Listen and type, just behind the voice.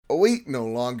wait no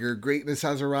longer. Greatness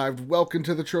has arrived. Welcome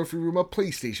to the Trophy Room, a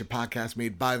PlayStation podcast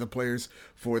made by the players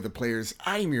for the players.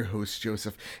 I'm your host,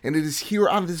 Joseph, and it is here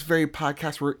on this very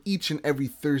podcast where each and every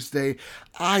Thursday,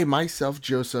 I, myself,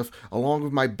 Joseph, along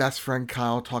with my best friend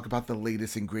Kyle, talk about the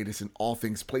latest and greatest in all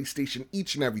things PlayStation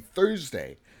each and every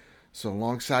Thursday. So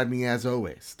alongside me, as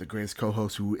always, the greatest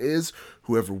co-host who is,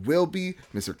 whoever will be,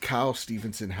 Mr. Kyle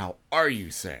Stevenson. How are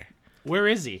you, sir? Where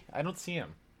is he? I don't see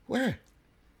him. Where?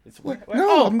 Where? No,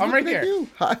 Oh, I'm right looking at here. you.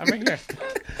 Hi. I'm right here.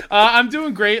 I'm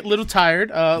doing great. A little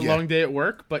tired. Long day at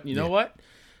work, but you know what?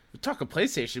 We're talking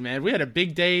PlayStation, man. We had a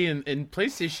big day in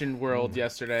PlayStation world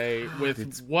yesterday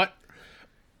with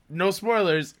no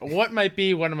spoilers, what might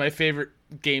be one of my favorite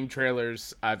game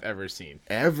trailers I've ever seen.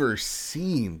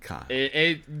 Kyle?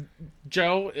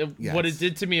 Joe, Yes. what it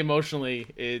did to me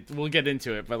emotionally, we'll get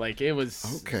into it, but like it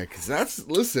was... Okay, because it's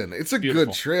a Beautiful.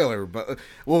 good trailer, but,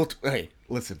 hey,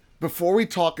 listen, before we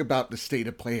talk about the state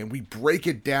of play and we break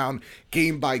it down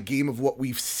game by game of what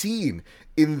we've seen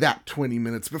in that 20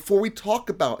 minutes, before we talk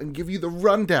about and give you the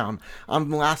rundown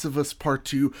on Last of Us Part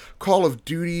 2, Call of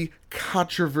Duty,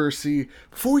 controversy,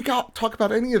 before we talk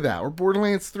about any of that, or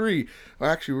Borderlands 3, well,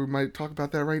 actually, we might talk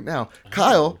about that right now.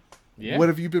 Kyle, what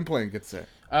have you been playing, good sir?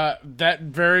 That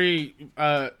very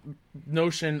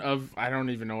notion of, I don't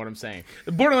even know what I'm saying.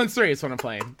 Borderlands 3 is what I'm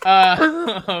playing.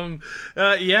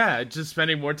 Just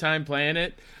spending more time playing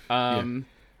it.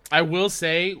 I will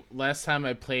say, last time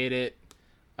I played it,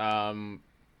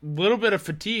 little bit of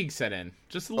fatigue set in,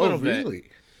 just a little bit. Oh, really?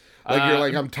 Like you're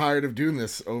like, I'm tired of doing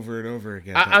this over and over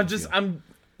again. I'm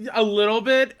a little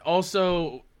bit.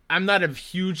 Also, I'm not a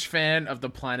huge fan of the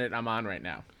planet I'm on right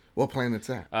now. What planet's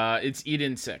that? It's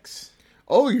Eden 6.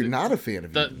 Oh, you're not a fan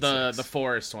of The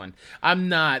forest one. I'm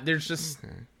not. There's just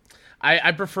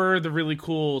I prefer the really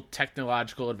cool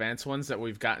technological advanced ones that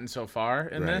we've gotten so far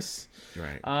in this.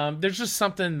 Right. There's just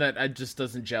something that just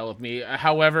doesn't gel with me.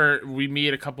 However, we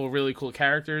meet a couple of really cool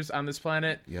characters on this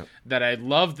planet that I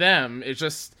love them. It's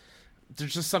just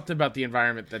there's just something about the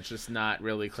environment that's just not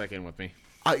really clicking with me.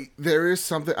 There is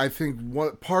something, I think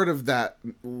one part of that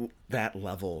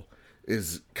level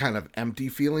is kind of empty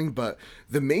feeling, but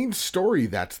the main story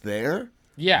that's there,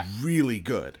 really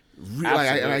good.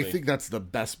 I think that's the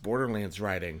best Borderlands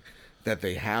writing that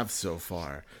they have so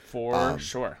far. For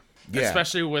sure. Yeah.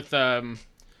 Especially with the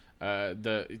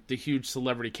huge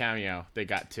celebrity cameo they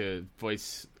got to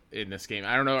voice in this game.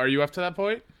 I don't know, are you up to that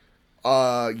point?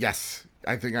 Yes.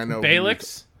 I think I know.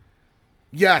 Balix?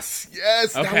 Yes.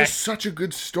 Okay. That was such a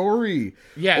good story.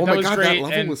 Yeah, oh that my was god, great. that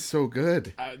level And was so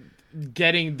good.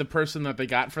 Getting the person that they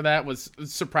got for that was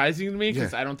surprising to me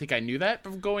because I don't think I knew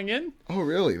that going in. Oh,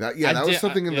 really? That was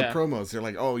something in the promos. They're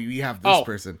like, oh, you have this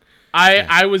person.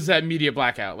 I was at media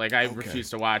blackout. Like, I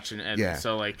refused to watch, and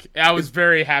so, like, I was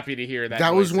very happy to hear that.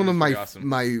 That was one of awesome.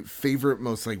 my favorite,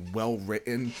 most, like,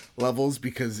 well-written levels,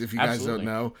 because if you guys don't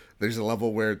know, there's a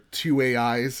level where two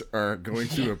AIs are going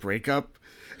through a breakup.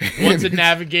 One's a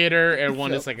navigator, and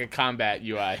one is, like, a combat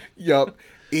UI. Yep.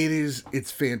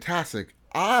 It's fantastic.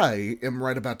 I am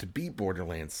right about to beat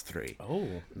Borderlands 3. Oh,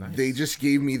 nice. They just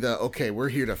gave me we're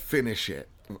here to finish it.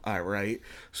 All right.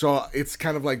 So it's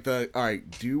kind of like all right,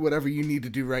 do whatever you need to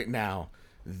do right now.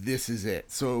 This is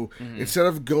it. So instead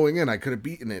of going in, I could have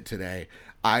beaten it today.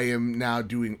 I am now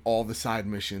doing all the side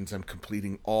missions. I'm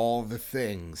completing all the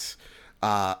things.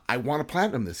 I want to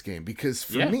platinum this game because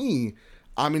for me,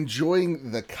 I'm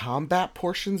enjoying the combat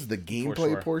portions, the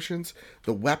gameplay portions.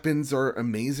 The weapons are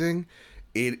amazing.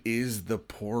 It is the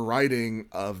poor writing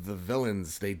of the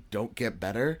villains. They don't get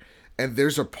better. And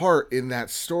there's a part in that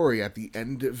story at the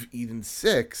end of Eden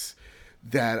 6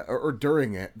 or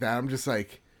during it, that I'm just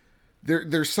like,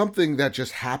 there's something that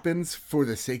just happens for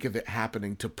the sake of it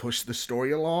happening to push the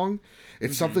story along.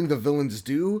 It's something the villains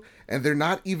do, and they're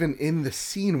not even in the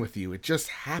scene with you. It just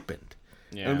happened.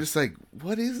 Yeah. And I'm just like,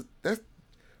 what is that?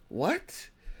 What?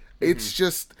 It's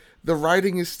just, the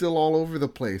writing is still all over the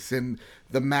place. And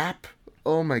the map,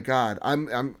 oh my God.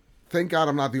 I'm thank God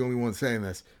I'm not the only one saying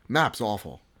this. Map's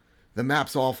awful. The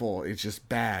map's awful. It's just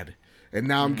bad. And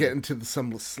now I'm getting to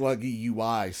some sluggy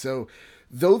UI. So,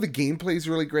 though the gameplay is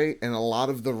really great, and a lot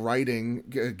of the writing,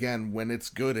 again, when it's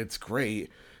good, it's great,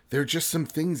 there are just some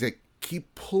things that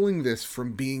keep pulling this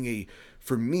from being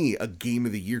for me, a Game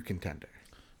of the Year contender.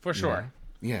 For sure.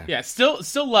 Yeah. Yeah, still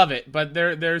love it, but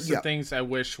there's some things I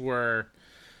wish were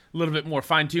a little bit more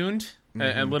fine-tuned,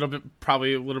 and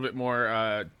probably a little bit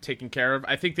more taken care of.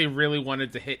 I think they really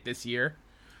wanted to hit this year.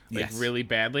 Really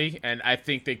badly, and I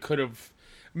think they could have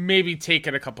maybe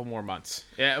taken a couple more months.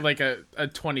 Yeah, like a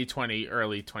 2020,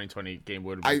 early 2020 game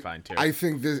would have been fine too. I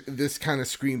think this kind of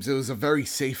screams it was a very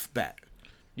safe bet.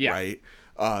 Yeah. Right?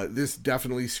 This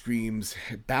definitely screams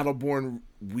Battleborn.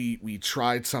 We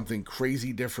tried something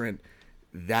crazy different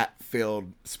that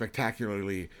failed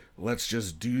spectacularly. Let's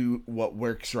just do what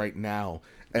works right now,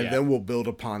 and then we'll build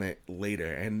upon it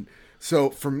later. And so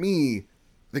for me,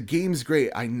 the game's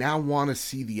great. I now want to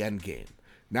see the end game.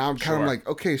 Now I'm kind of like,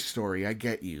 okay, story, I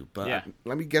get you, but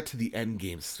let me get to the end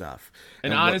game stuff.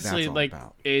 And honestly, like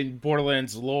in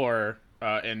Borderlands lore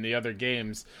and the other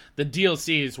games, the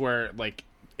DLC is where like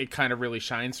it kind of really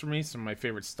shines for me. Some of my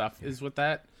favorite stuff is with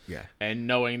that. Yeah. And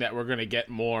knowing that we're gonna get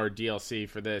more DLC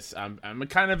for this, I'm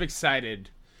kind of excited.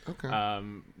 Okay.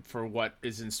 For what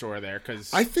is in store there,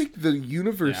 because I think the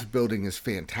universe building is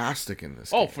fantastic in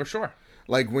this. Oh, game. For sure.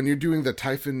 Like when you're doing the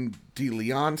Typhon de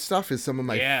Leon stuff is some of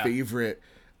my favorite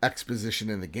exposition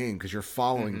in the game because you're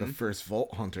following the first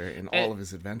Vault Hunter in all of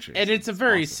his adventures. And it's a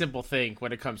very simple thing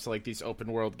when it comes to like these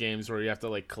open world games where you have to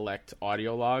like collect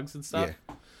audio logs and stuff.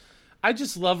 Yeah. I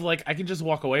just love like I can just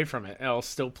walk away from it and I'll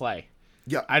still play.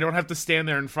 Yeah. I don't have to stand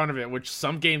there in front of it, which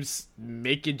some games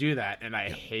make you do that, and I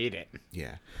hate it.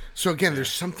 Yeah. So again,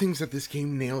 there's some things that this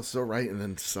game nails so right, and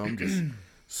then some just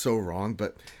so wrong.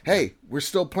 But hey, we're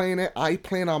still playing it. I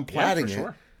plan on platting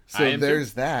it. So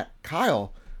there's that.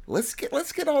 Kyle, let's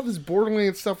get all this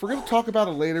Borderlands stuff. We're gonna talk about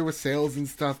it later with sales and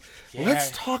stuff. Yeah. Let's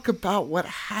talk about what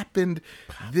happened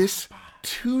this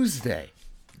Tuesday.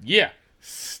 Yeah.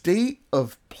 State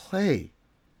of Play.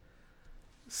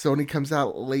 Sony comes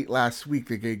out late last week.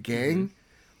 They get gang.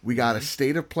 We got a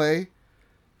State of Play.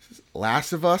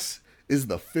 Last of Us is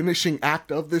the finishing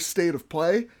act of this State of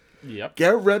Play. Yep.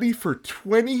 Get ready for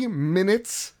 20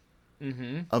 minutes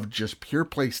of just pure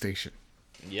PlayStation.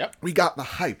 Yep. We got the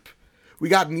hype. We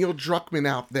got Neil Druckmann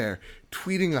out there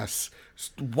tweeting us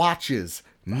watches,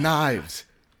 knives,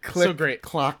 click, so great.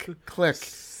 Clock, click.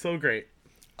 So great.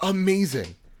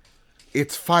 Amazing.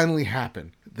 It's finally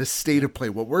happened. The State of Play.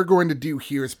 What we're going to do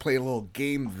here is play a little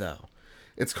game, though.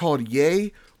 It's called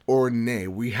Yay or Nay.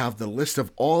 We have the list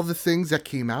of all the things that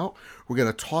came out. We're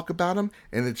going to talk about them,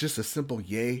 and it's just a simple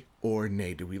yay or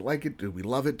nay. Do we like it? Do we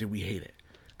love it? Do we hate it?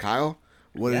 Kyle,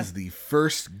 what is the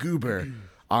first goober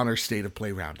on our State of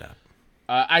Play roundup?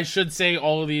 I should say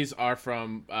all of these are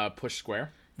from Push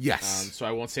Square. Yes. So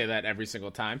I won't say that every single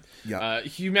time. Yep.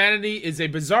 Humanity is a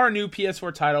bizarre new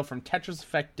PS4 title from Tetris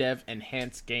Effect dev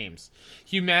Enhanced Games.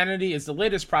 Humanity is the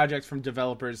latest project from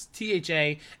developers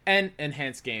THA and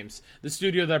Enhanced Games, the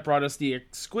studio that brought us the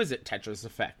exquisite Tetris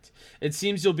Effect. It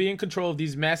seems you'll be in control of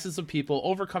these masses of people,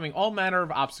 overcoming all manner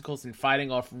of obstacles and fighting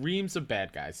off reams of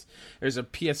bad guys. There's a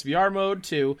PSVR mode,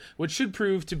 too, which should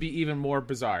prove to be even more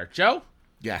bizarre. Joe?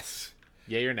 Yes.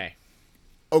 Yay or nay?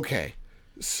 Okay.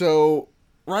 So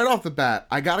right off the bat,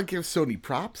 I gotta give Sony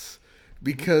props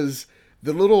because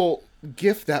the little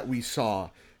GIF that we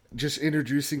saw just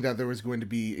introducing that there was going to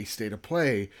be a State of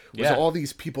Play was all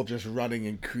these people just running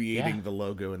and creating the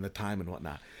logo and the time and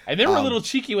whatnot. And they were a little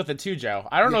cheeky with it too, Joe.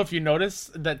 I don't know if you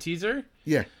noticed that teaser.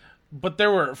 Yeah. But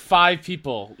there were 5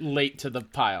 people late to the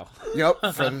pile. Yep,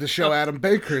 friend of the show, Adam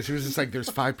Bakers. He was just like, there's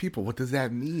 5 people. What does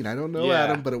that mean? I don't know,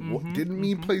 Adam, but it didn't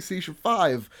mean PlayStation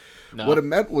 5. No. What it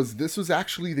meant was this was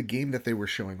actually the game that they were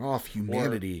showing off,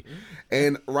 Humanity.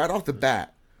 And right off the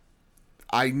bat,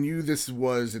 I knew this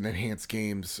was an Enhanced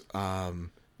Games.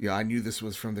 I knew this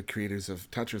was from the creators of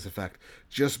Tetris Effect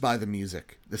just by the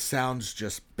music. The sounds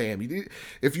just, bam.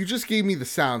 If you just gave me the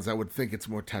sounds, I would think it's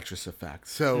more Tetris Effect.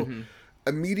 So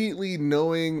immediately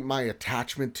knowing my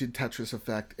attachment to Tetris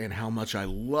Effect and how much I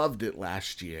loved it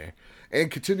last year and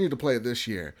continue to play it this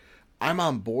year, I'm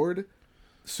on board.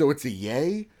 So it's a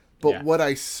yay. But what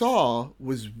I saw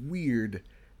was weird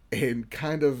and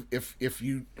kind of if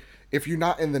you're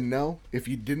not in the know, if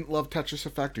you didn't love Tetris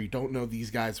Effect or you don't know these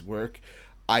guys' work,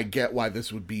 I get why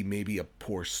this would be maybe a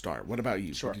poor start. What about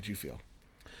you? Sure. What did you feel?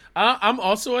 I'm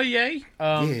also a yay.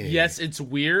 Yes, it's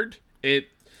weird.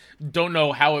 Don't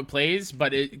know how it plays,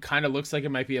 but it kind of looks like it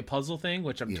might be a puzzle thing,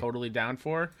 which I'm totally down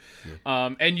for.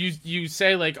 And you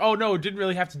say like, oh no, it didn't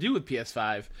really have to do with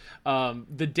PS5.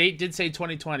 The date did say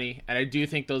 2020, and I do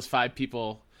think those 5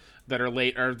 people that are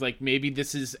late are like, maybe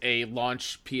this is a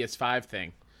launch PS5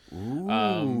 thing.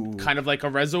 Kind of like a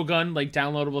Resogun, like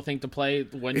downloadable thing to play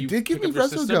when you. It did give me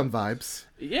Resogun vibes.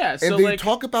 Yeah, so and they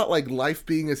talk about like life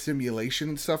being a simulation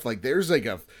and stuff. Like there's like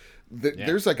a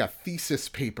thesis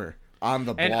paper on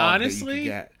the blog and honestly,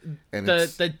 that you can get.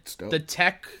 And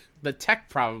the tech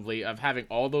probably of having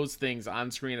all those things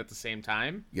on screen at the same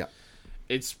time. Yeah,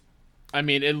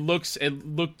 it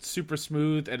looked super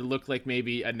smooth, and it looked like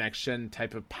maybe a next gen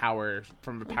type of power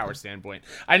from a power standpoint.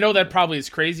 I know that probably is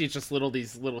crazy. It's just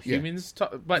these little humans,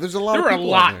 but there's a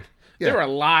lot. There were a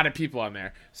lot of people on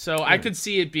there. So I could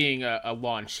see it being a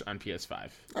launch on PS5.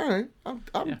 All right.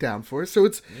 I'm down for it. So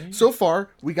so far,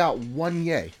 we got one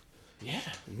yay. Yeah.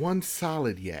 One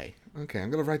solid yay. Okay,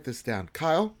 I'm going to write this down.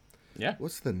 Kyle? Yeah.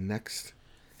 What's the next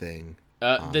thing?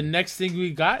 The next thing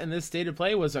we got in this state of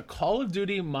play was a Call of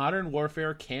Duty Modern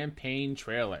Warfare campaign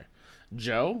trailer.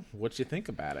 Joe, what you think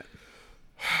about it?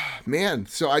 Man,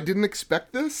 so I didn't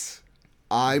expect this.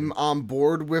 I'm on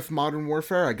board with Modern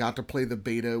Warfare. I got to play the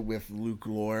beta with Luke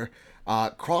Lore.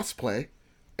 Crossplay.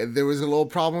 And there was a little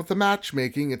problem with the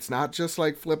matchmaking. It's not just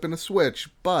like flipping a switch,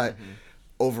 but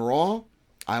overall,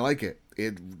 I like it.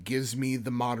 It gives me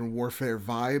the Modern Warfare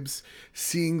vibes.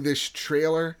 Seeing this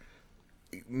trailer,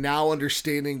 now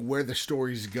understanding where the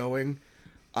story's going,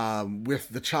 with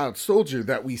the child soldier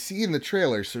that we see in the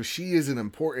trailer. So she is an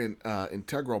important,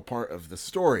 integral part of the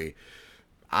story.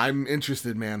 I'm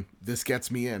interested, man. This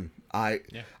gets me in. I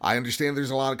understand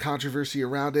there's a lot of controversy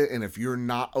around it, and if you're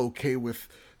not okay with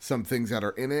some things that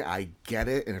are in it, I get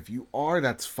it. And if you are,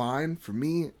 that's fine. For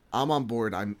me, I'm on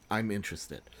board. I'm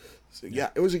interested. So yeah,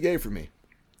 it was a yay for me.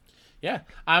 Yeah,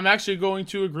 I'm actually going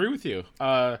to agree with you.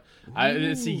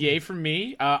 It's a yay for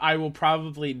me. I will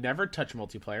probably never touch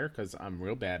multiplayer because I'm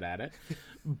real bad at it.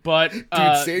 But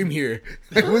dude, same here.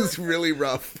 It was really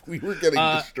rough. We were getting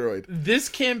destroyed. This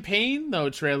campaign,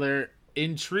 though, trailer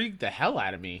intrigued the hell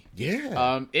out of me.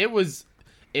 Yeah.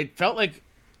 It felt like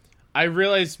I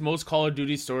realized most Call of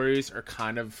Duty stories are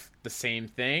kind of the same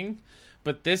thing,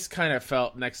 but this kind of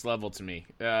felt next level to me.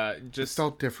 Just it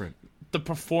felt different. The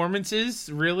performances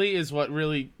really is what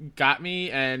really got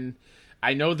me, and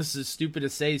I know this is stupid to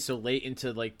say so late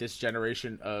into like this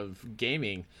generation of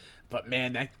gaming, but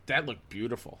man, that looked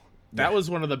beautiful. That was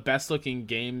one of the best looking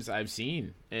games I've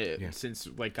seen since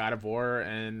like God of War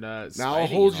and now I'll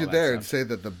hold you there and say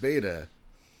that the beta,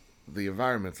 the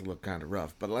environments look kind of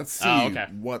rough, but let's see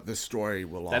what the story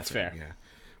will offer. That's fair. Yeah,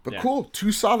 but cool.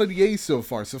 2 solid yays so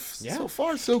far. So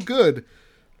far so good.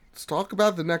 Let's talk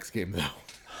about the next game though.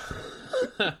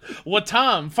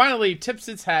 Watam finally tips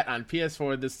its hat on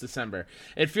PS4 this December.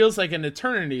 It feels like an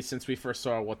eternity since we first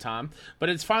saw Watam, but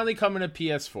it's finally coming to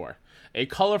PS4. A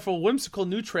colorful, whimsical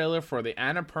new trailer for the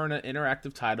Annapurna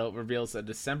interactive title reveals a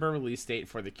December release date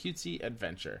for the cutesy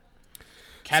adventure.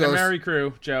 Katamari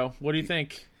Crew, Joe, what do you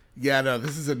think? Yeah, no,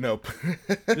 this is a nope.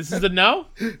 This is a no?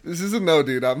 This is a no,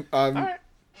 dude. I'm all right.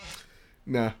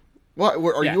 Nah. What?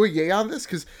 Are you a yay on this?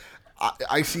 Because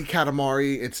I see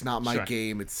Katamari. It's not my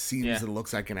game. It seems it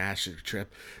looks like an acid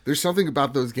trip. There's something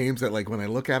about those games that, like, when I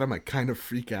look at them, I kind of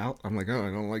freak out. I'm like, oh,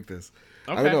 I don't like this.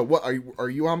 Okay. I don't know. What are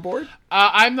you on board?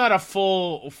 I'm not a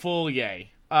full yay.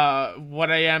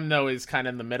 What I am though is kind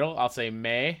of in the middle. I'll say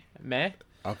meh.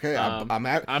 Okay,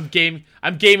 I'm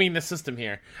gaming the system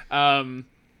here.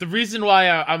 The reason why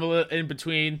I'm a little in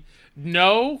between,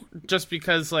 no, just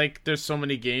because like there's so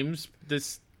many games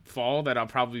this fall that I'll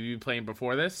probably be playing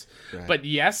before this. Right. But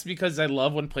yes, because I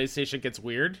love when PlayStation gets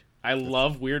weird. I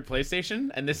love weird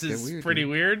PlayStation, and this is pretty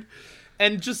weird.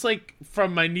 And just like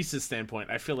from my niece's standpoint,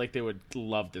 I feel like they would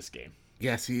love this game.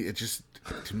 Yeah, see, it just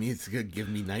to me it's gonna give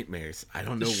me nightmares. I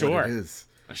don't know what it is.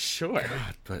 Sure.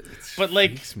 God, but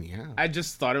like freaks me out. I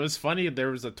just thought it was funny.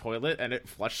 There was a toilet and it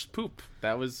flushed poop.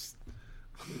 That was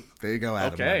there you go,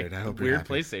 Adam. Okay, I hope weird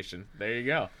PlayStation. There you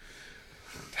go.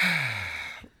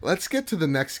 Let's get to the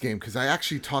next game because I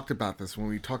actually talked about this when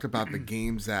we talked about the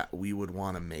games that we would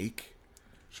want to make.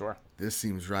 Sure. This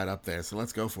seems right up there, so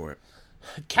let's go for it.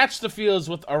 Catch the feels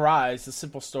with Arise, the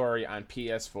simple story on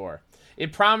PS4.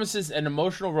 It promises an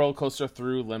emotional roller coaster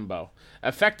through limbo.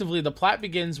 Effectively, the plot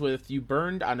begins with you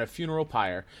burned on a funeral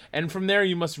pyre, and from there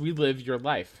you must relive your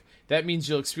life. That means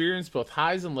you'll experience both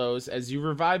highs and lows as you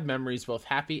revive memories both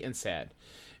happy and sad.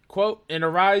 Quote, in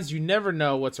Arise, you never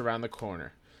know what's around the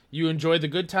corner. You enjoy the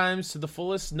good times to the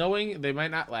fullest, knowing they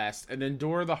might not last, and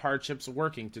endure the hardships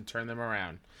working to turn them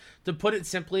around. To put it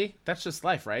simply, that's just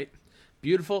life, right?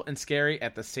 Beautiful and scary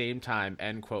at the same time,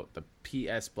 end quote. The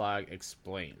PS blog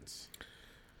explains.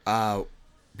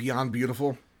 Beyond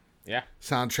beautiful. Yeah.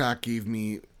 Soundtrack gave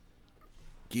me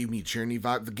Journey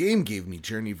vibe. The game gave me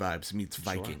Journey vibes meets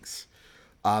Vikings.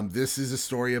 This is a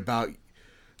story about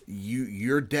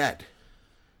you're dead.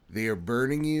 They are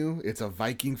burning you. It's a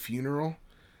Viking funeral.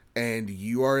 And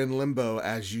you are in limbo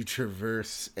as you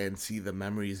traverse and see the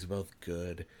memories, both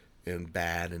good and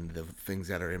bad, and the things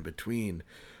that are in between.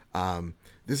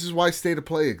 This is why State of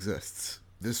Play exists.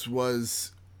 This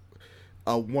was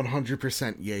a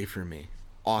 100% yay for me.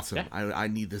 Awesome. Yeah. I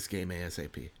need this game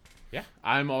ASAP. Yeah,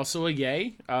 I'm also a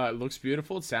yay. It looks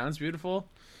beautiful. It sounds beautiful.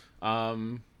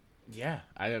 Yeah,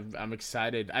 I'm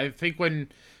excited. I think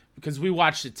because we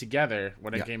watched it together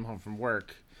when I came home from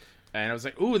work, And I was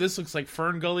like, ooh, this looks like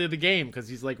Fern Gully of the game because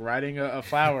he's like riding a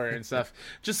flower and stuff.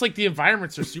 Just like the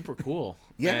environments are super cool.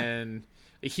 Yeah. And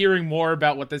hearing more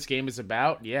about what this game is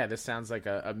about, yeah, this sounds like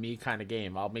a me kind of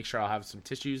game. I'll make sure I'll have some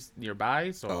tissues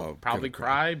nearby, so I'll probably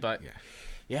cry, but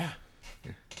yeah.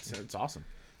 So it's awesome.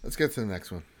 Let's get to the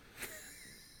next one.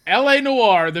 LA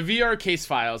Noire, the VR Case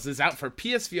Files, is out for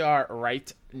PSVR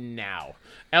right now.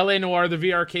 LA Noire, the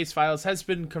VR Case Files, has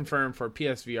been confirmed for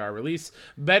PSVR release.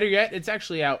 Better yet, it's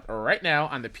actually out right now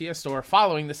on the PS Store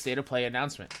following the State of Play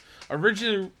announcement.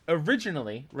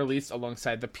 Originally released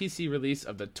alongside the PC release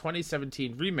of the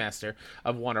 2017 remaster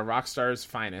of one of Rockstar's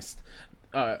finest,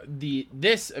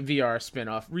 this VR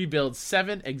spin-off rebuilds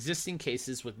 7 existing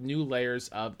cases with new layers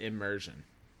of immersion.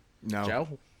 No. Joe?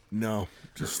 No.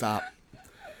 Just stop.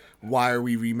 Why are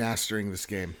we remastering this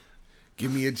game?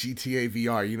 Give me a GTA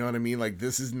VR. You know what I mean? Like,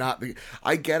 this is not the...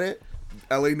 I get it.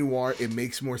 LA Noire, it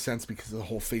makes more sense because of the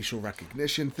whole facial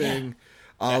recognition thing.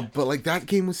 But, like, that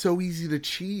game was so easy to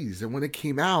cheese. And when it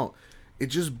came out, it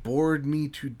just bored me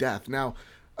to death. Now,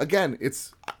 again,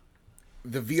 it's...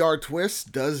 The VR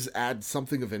twist does add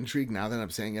something of intrigue now that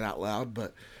I'm saying it out loud.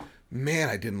 But, man,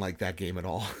 I didn't like that game at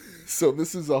all. So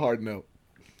this is a hard no.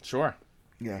 Sure.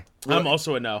 Yeah. Well, I'm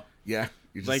also a no. Yeah.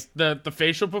 Just... Like, the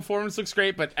facial performance looks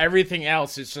great, but everything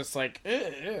else is just like,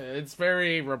 it's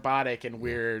very robotic and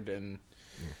weird, and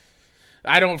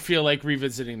I don't feel like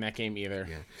revisiting that game either.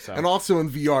 Yeah. So. And also in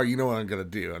VR, you know what I'm going to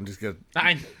do. I'm just going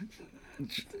to...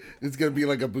 It's going to be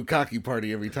like a bukkake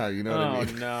party every time, you know what I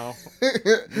mean? Oh,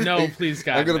 no. No, please,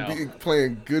 God, I'm going to be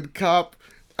playing good cop.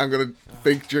 I'm going to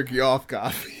fake jerky off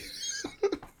coffee.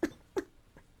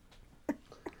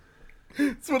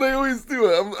 That's what I always do.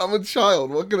 I'm a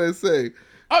child. What can I say?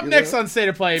 Up next on State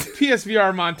of Play,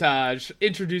 PSVR Montage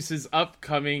introduces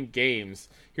upcoming games.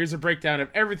 Here's a breakdown of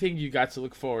everything you got to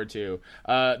look forward to.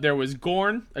 There was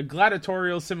Gorn, a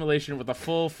gladiatorial simulation with a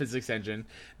full physics engine.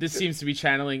 This seems to be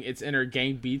channeling its inner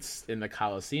gang beats in the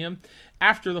Coliseum.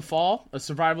 After the Fall, a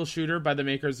survival shooter by the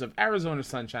makers of Arizona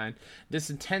Sunshine. This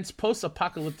intense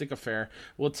post-apocalyptic affair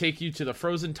will take you to the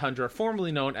frozen tundra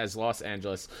formerly known as Los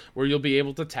Angeles, where you'll be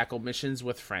able to tackle missions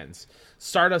with friends.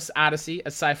 Stardust Odyssey, a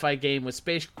sci-fi game with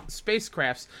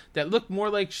spacecrafts that look more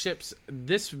like ships.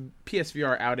 This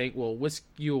PSVR outing will whisk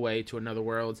you away to another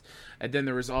world. And then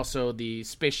there was also the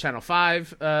Space Channel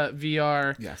 5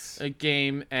 VR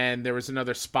game, and there was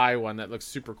another spy one that looks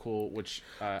super cool, which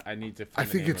I need to find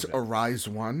I think it's Arise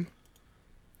 1,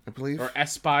 I believe. Or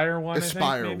Aspire 1,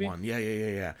 Aspire I think, maybe? 1,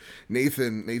 yeah.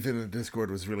 Nathan in the Discord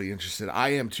was really interested. I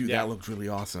am too. Yeah. That looked really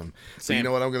awesome. So you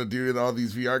know what I'm going to do in all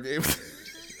these VR games?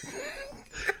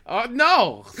 Oh,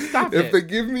 no! Stop it. If they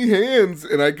give me hands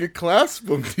and I can clasp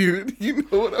them, dude, you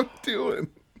know what I'm doing.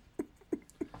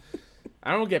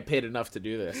 I don't get paid enough to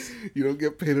do this. You don't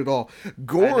get paid at all.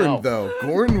 Gorn, though.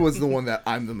 Gorn was the one that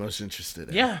I'm the most interested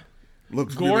in. Yeah.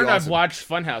 Looks Gorn, really awesome. I've watched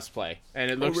Funhouse play, and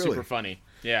it looks super funny.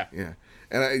 Yeah. Yeah.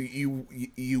 And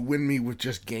you win me with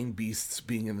just gang beasts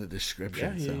being in the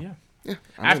description. Yeah.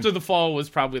 After the Fall was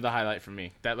probably the highlight for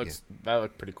me. That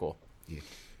looked pretty cool. Yeah.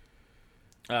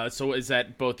 So is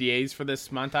that both yays for this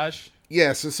montage?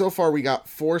 Yeah, so far we got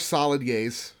 4 solid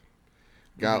yays.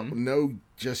 Got no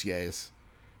just yays.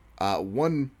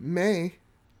 1 may,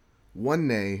 1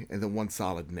 nay, and then 1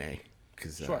 solid nay.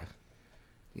 Sure.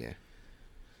 Yeah.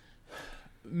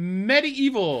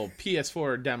 Medieval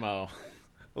PS4 demo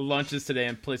launches today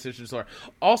on PlayStation Store.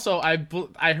 Also,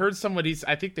 I heard somebody's,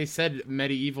 I think they said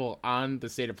Medieval on the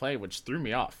State of Play, which threw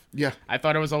me off. Yeah. I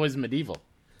thought it was always Medieval.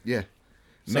 Yeah.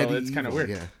 So it's kind of weird.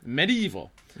 Yeah.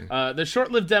 Medieval. Yeah. The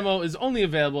short-lived demo is only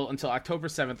available until October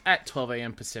 7th at 12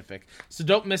 a.m. Pacific, so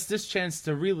don't miss this chance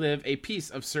to relive a piece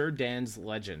of Sir Dan's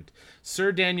legend.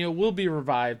 Sir Daniel will be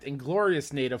revived in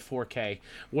glorious native 4K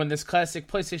when this classic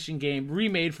PlayStation game,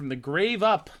 remade from the grave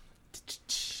up,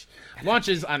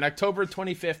 launches on October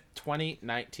 25th,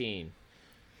 2019.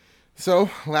 So,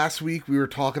 last week we were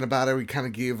talking about it. We kind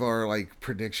of gave our,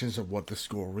 predictions of what the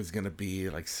score was going to be,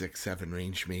 6-7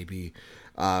 range maybe,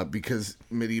 because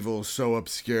Medieval is so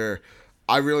obscure.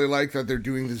 I really like that they're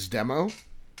doing this demo,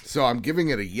 so I'm giving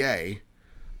it a yay.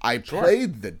 I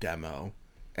played the demo,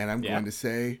 and I'm going to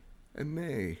say a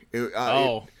nay.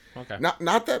 Okay.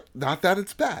 Not that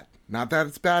it's bad. Not that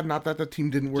it's bad. Not that the team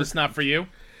didn't work. Just not for you?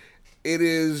 It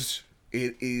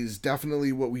is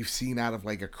definitely what we've seen out of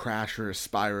a Crash or a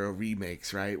Spyro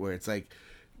remakes, right? Where it's it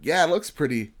looks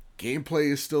pretty.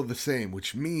 Gameplay is still the same,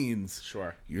 which means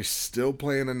you're still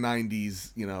playing a 90s,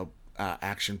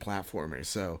 action platformer.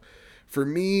 So for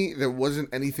me, there wasn't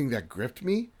anything that gripped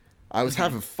me. I was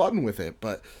having fun with it,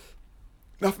 but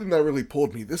nothing that really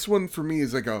pulled me. This one for me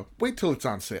is wait till it's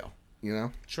on sale,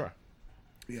 Sure.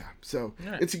 Yeah, so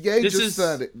right. it's a yay just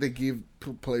that they give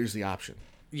players the option.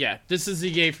 Yeah, this is a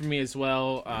yay for me as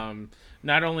well.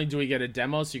 Not only do we get a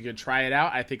demo so you could try it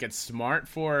out, I think it's smart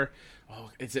for... Oh,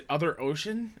 is it Other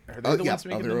Ocean? Are they the ones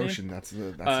making Other the Ocean. name? That's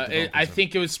the I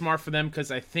think it was smart for them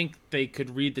because I think they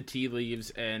could read the tea leaves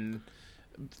and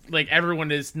like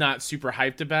everyone is not super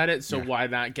hyped about it. So why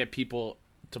not get people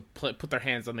to put their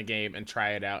hands on the game and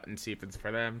try it out and see if it's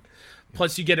for them?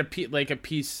 Plus, you get a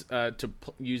piece to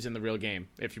use in the real game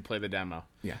if you play the demo.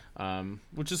 Yeah,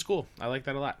 which is cool. I like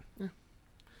that a lot. Yeah.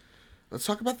 Let's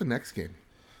talk about the next game.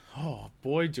 Oh,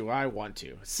 boy, do I want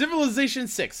to. Civilization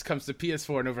 6 comes to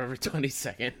PS4 November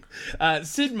 22nd.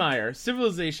 Sid Meier,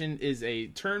 Civilization is a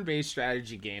turn-based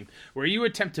strategy game where you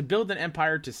attempt to build an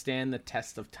empire to stand the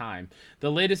test of time.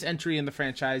 The latest entry in the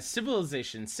franchise,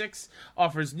 Civilization 6,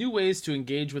 offers new ways to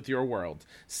engage with your world.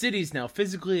 Cities now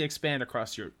physically expand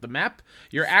across the map.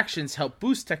 Your actions help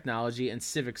boost technology and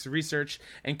civics research,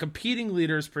 and competing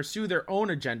leaders pursue their own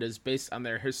agendas based on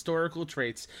their historical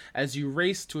traits as you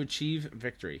race to achieve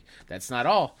victory. That's not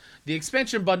all. The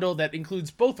expansion bundle that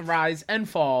includes both Rise and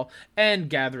Fall and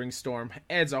Gathering Storm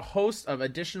adds a host of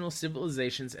additional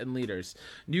civilizations and leaders,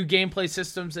 new gameplay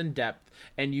systems and depth,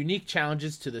 and unique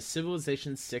challenges to the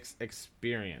Civilization 6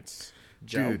 experience.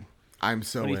 Joe, dude, I'm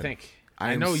so what do you think?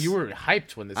 I know you were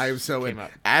hyped when this came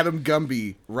up. Adam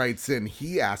Gumby writes in,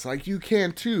 he asks, like you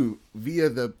can too, via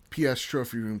the PS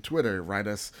Trophy Room Twitter, write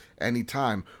us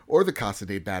anytime, or the Casa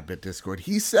de Bad Bit Discord.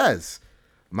 He says...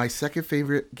 My second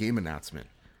favorite game announcement,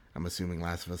 I'm assuming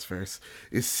Last of Us first,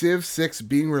 is Civ 6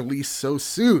 being released so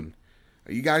soon.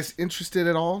 Are you guys interested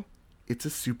at all? It's a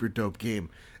super dope game.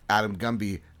 Adam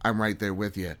Gumby, I'm right there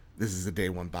with you. This is a day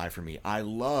one buy for me. I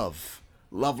love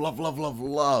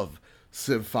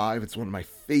Civ 5. It's one of my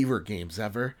favorite games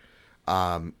ever.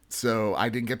 So I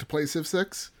didn't get to play Civ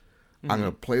 6. Mm-hmm. I'm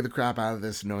going to play the crap out of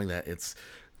this knowing that it's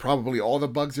probably all the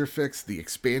bugs are fixed. The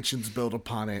expansions build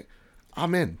upon it.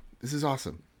 I'm in. This is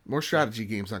awesome. More strategy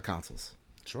games on consoles.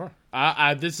 Sure.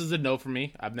 This is a no for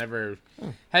me. I've never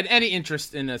had any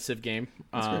interest in a Civ game.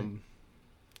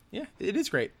 Yeah, it is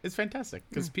great. It's fantastic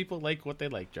because people like what they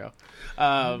like, Joe.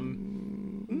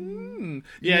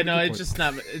 Yeah, no, it's just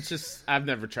not. It's just I've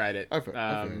never tried it.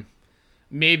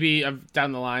 Maybe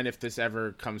down the line if this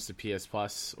ever comes to PS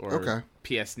Plus or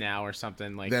PS Now or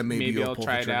something like, then maybe I'll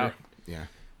try it out. Yeah,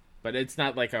 but it's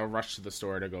not like a rush to the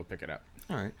store to go pick it up.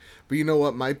 All right, but you know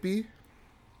what might be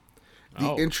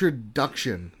the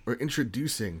introduction or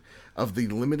introducing of the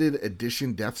limited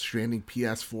edition Death Stranding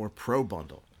PS4 Pro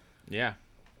bundle. Yeah.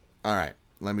 All right,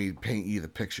 let me paint you the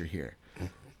picture here.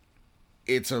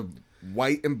 It's a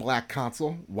white and black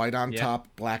console, white on top,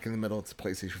 black in the middle. It's a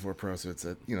PlayStation 4 Pro, so it's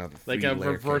a the like a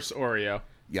reverse Oreo.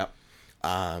 Yep.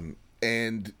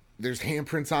 And there's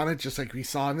handprints on it, just like we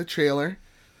saw in the trailer.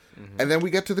 Mm-hmm. And then we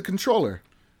get to the controller.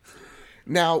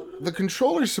 Now, the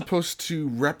controller is supposed to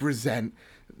represent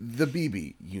the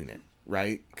BB unit,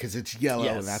 right? Because it's yellow,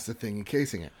 and that's the thing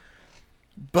encasing it.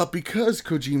 But because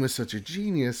Kojima's such a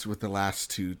genius with the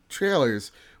last two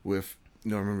trailers, with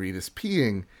Norman Reedus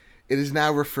peeing, it is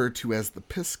now referred to as the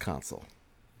piss console.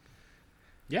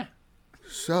 Yeah.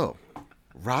 So,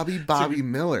 Robbie Bobby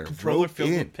Miller controller wrote filled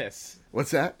in. With piss.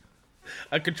 What's that?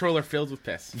 A controller filled with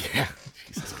piss. Yeah,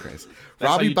 Jesus Christ.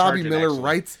 Robbie Bobby Miller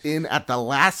writes in at the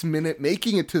last minute,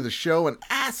 making it to the show, and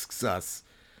asks us,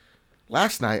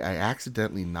 last night I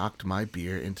accidentally knocked my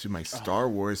beer into my Star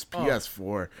Wars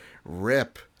PS4.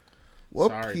 RIP.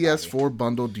 What PS4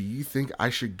 bundle do you think I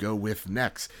should go with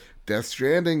next? Death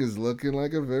Stranding is looking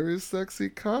like a very sexy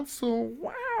console.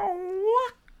 Wow.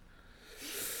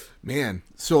 Man,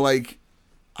 so like,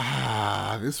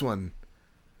 this one...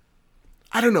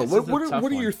 I don't know.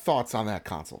 What are your thoughts on that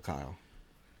console, Kyle?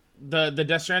 The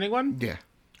Death Stranding one? Yeah.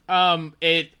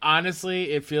 It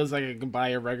honestly, it feels like I can buy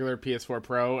a regular PS4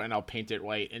 Pro and I'll paint it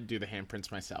white and do the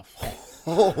handprints myself.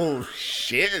 Oh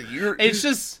shit! It's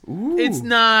just, it's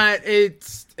not. It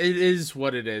is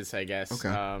what it is, I guess.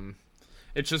 Okay.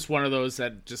 It's just one of those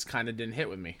that just kind of didn't hit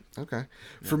with me. Okay.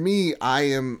 Yeah. For me,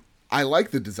 I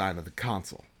like the design of the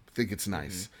console. I think it's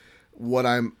nice. Mm-hmm. What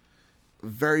I'm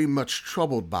very much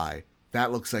troubled by,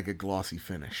 that looks like a glossy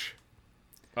finish.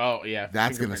 Oh, yeah.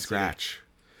 That's going to scratch.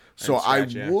 So I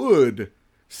would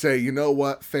say, you know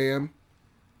what, fam?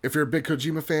 If you're a big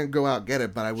Kojima fan, go out and get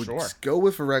it. But I would just go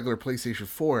with a regular PlayStation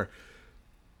 4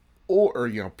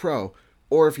 or Pro.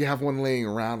 Or if you have one laying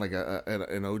around, like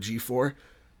an OG 4,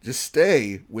 just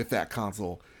stay with that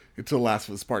console until Last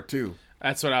of Us Part 2.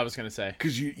 That's what I was going to say.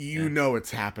 Because you know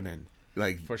it's happening.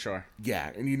 Like, for sure.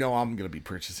 Yeah, and I'm gonna be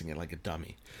purchasing it like a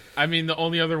dummy. I mean, the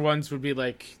only other ones would be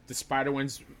like the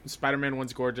Spider-Man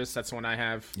one's gorgeous. That's the one I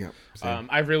have. Yep.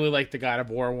 I really like the God of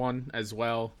War one as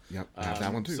well. Yep. I have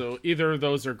that one too. So either of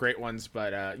those are great ones,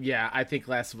 but yeah, I think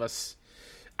Last of Us.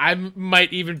 I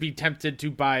might even be tempted to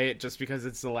buy it just because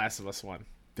it's the Last of Us one.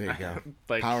 There you go.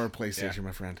 Like, Power PlayStation,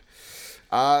 my friend.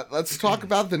 Let's talk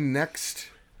about the next.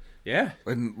 Yeah.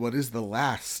 And what is the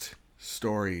last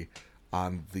story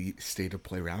on the State of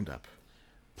Play Roundup?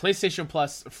 PlayStation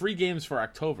Plus free games for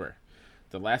October.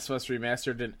 The Last of Us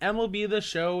Remastered and MLB The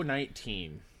Show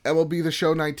 19. MLB The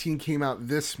Show 19 came out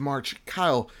this March.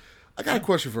 Kyle, I got a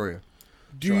question for you.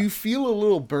 Do you feel a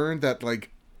little burned that like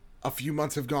a few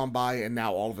months have gone by and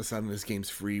now all of a sudden this game's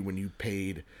free when you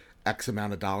paid X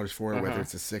amount of dollars for it, whether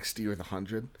it's the 60 or the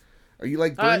 100? Are you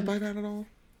like burned by that at all?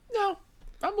 No,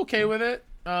 I'm okay with it.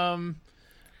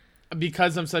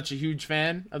 Because I'm such a huge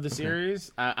fan of the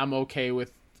series, I'm okay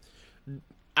with.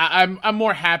 I'm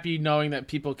more happy knowing that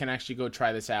people can actually go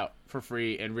try this out for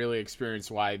free and really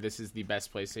experience why this is the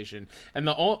best PlayStation and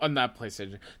not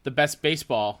PlayStation, the best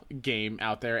baseball game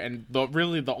out there, and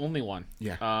really the only one.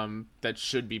 Yeah. That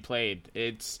should be played.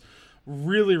 It's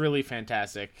really, really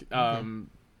fantastic.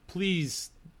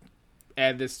 Please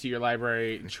add this to your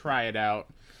library. Try it out.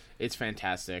 It's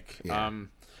fantastic. Yeah.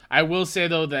 I will say,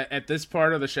 though, that at this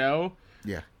part of the show,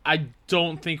 I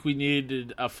don't think we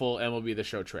needed a full MLB The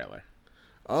Show trailer.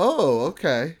 Oh,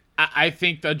 okay. I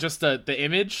think just the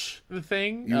image, the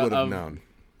thing. You would have known.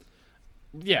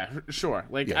 Yeah, sure.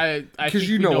 Like, yeah. I think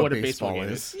we know what a baseball game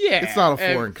is. Yeah. It's not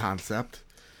a foreign concept,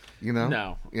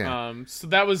 No. Yeah. So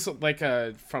that was like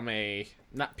from a,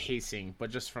 not pacing, but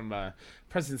just from a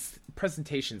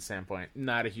presentation standpoint,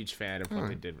 not a huge fan of what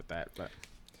they did with that. But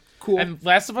cool. And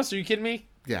Last of Us, are you kidding me?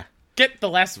 Yeah. Get The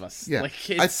Last of Us. Yeah.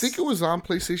 I think it was on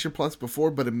PlayStation Plus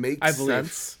before, but it makes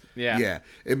sense. Yeah.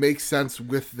 It makes sense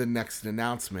with the next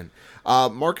announcement.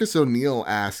 Marcus O'Neill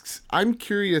asks, I'm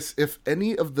curious if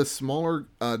any of the smaller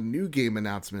new game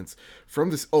announcements from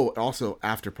this... Oh, also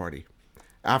After Party.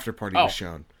 After Party was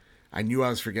shown. I knew I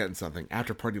was forgetting something.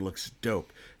 After Party looks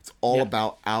dope. It's all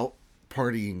about out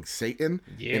partying Satan,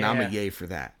 and I'm a yay for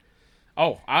that.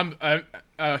 Oh, I'm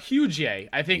a huge yay.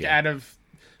 I think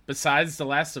besides The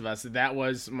Last of Us, that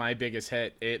was my biggest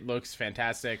hit. It looks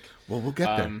fantastic. Well, we'll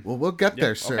get there. We'll get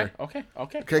there, sir. Okay,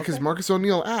 because Marcus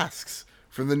O'Neill asks,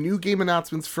 for the new game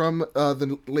announcements from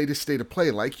the latest State of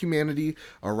Play, like Humanity,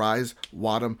 Arise,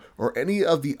 Wadham, or any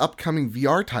of the upcoming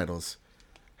VR titles,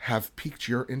 have piqued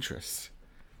your interest?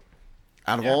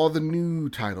 Out of all the new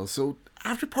titles. So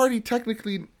After Party,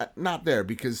 technically not there,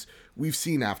 because we've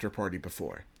seen After Party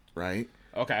before, right?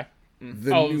 Okay.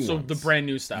 The new so ones. The brand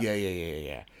new stuff.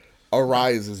 Yeah.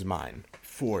 Arise is mine,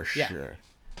 for sure.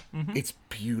 Mm-hmm. It's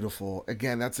beautiful.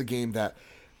 Again, that's a game that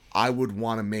I would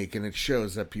want to make, and it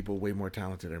shows that people way more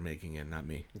talented are making it, not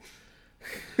me.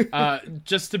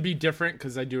 Just to be different,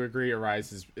 because I do agree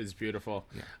Arise is beautiful.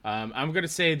 Yeah. I'm going to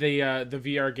say the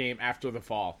VR game After the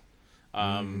Fall.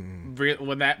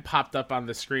 When that popped up on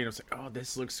the screen, I was like, oh,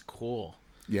 this looks cool.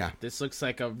 Yeah. This looks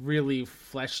like a really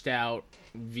fleshed out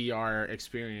VR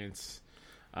experience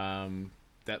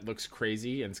that looks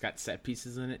crazy, and it's got set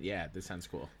pieces in it. Yeah, this sounds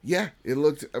cool. Yeah, it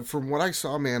looked, from what I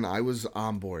saw, man, I was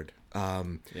on board.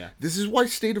 This is why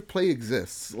State of Play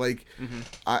exists. Like,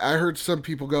 I heard some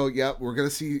people go, yeah, we're going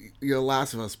to see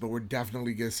Last of Us, but we're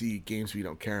definitely going to see games we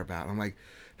don't care about. I'm like,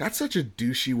 that's such a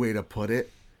douchey way to put it.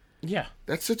 Yeah.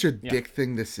 That's such a dick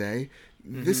thing to say.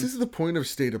 This is the point of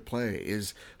State of Play,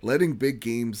 is letting big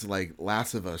games like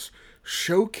Last of Us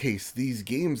showcase these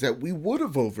games that we would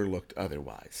have overlooked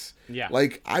otherwise. Yeah.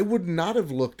 Like, I would not have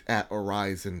looked at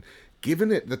Arise and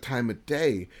given it the time of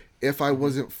day if I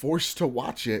wasn't forced to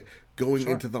watch it going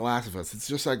into The Last of Us. It's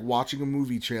just like watching a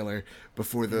movie trailer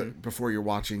before you're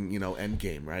watching,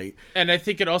 Endgame, right? And I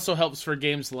think it also helps for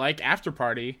games like After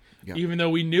Party, even though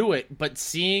we knew it, but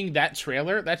seeing that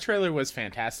trailer was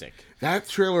fantastic. That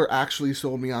trailer actually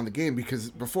sold me on the game, because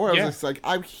before I was just like,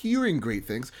 I'm hearing great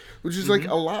things, which is like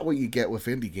a lot what you get with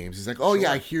indie games. It's like, oh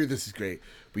yeah, I hear this is great,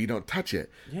 but you don't touch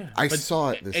it. Yeah, I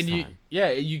saw it this time.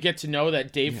 You get to know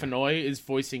that Dave Fennoy is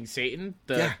voicing Satan,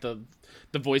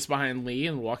 the voice behind Lee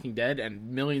in Walking Dead,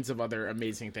 and millions of other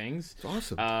amazing things.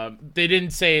 It's awesome. They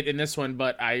didn't say it in this one,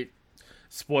 but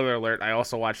spoiler alert, I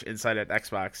also watched Inside at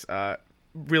Xbox.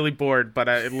 Really bored, but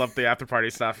I love the After Party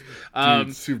stuff.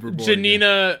 Dude, super bored.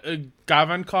 Janina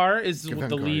Gavankar is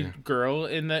the lead girl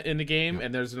in the game,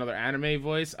 and there's another anime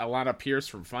voice. Alana Pierce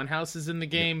from Funhouse is in the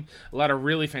game. A lot of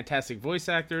really fantastic voice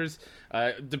actors.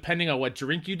 Depending on what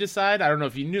drink you decide, I don't know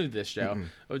if you knew this, Joe.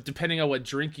 Depending on what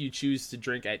drink you choose to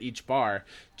drink at each bar,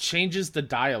 changes the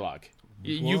dialogue.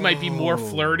 You might be more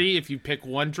flirty if you pick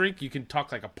one drink. You can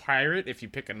talk like a pirate if you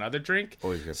pick another drink.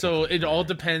 So it all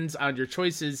depends on your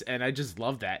choices, and I just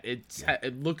love that.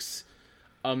 It looks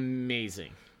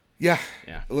amazing. Yeah,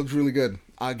 it looks really good.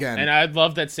 Again, and I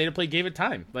love that State of Play gave it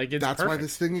time. Like that's perfect. Why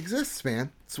this thing exists,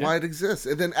 man. That's why it exists.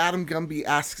 And then Adam Gumby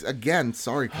asks again.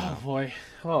 Sorry, Kyle.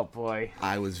 Oh boy.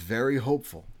 I was very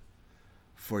hopeful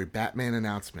for a Batman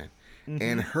announcement,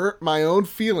 and hurt my own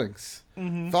feelings.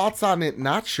 Thoughts on it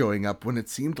not showing up when it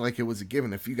seemed like it was a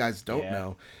given. If you guys don't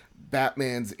know,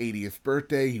 Batman's 80th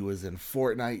birthday, he was in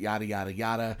Fortnite, yada yada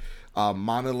yada.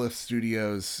 Monolith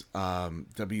Studios,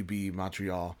 WB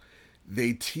Montreal,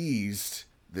 they teased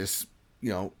this,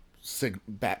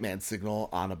 Batman signal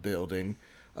on a building,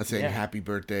 saying happy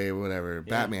birthday or whatever,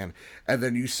 Batman. And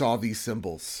then you saw these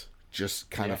symbols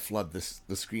just kind of flood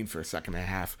the screen for a second and a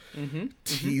half.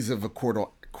 Tease of a Court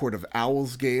of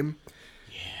Owls game.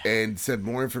 And said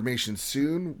more information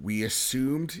soon. We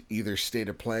assumed either State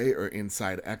of Play or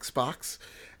Inside Xbox.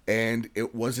 And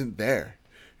it wasn't there.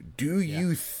 Do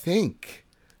you think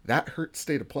that hurt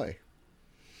State of Play?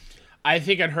 I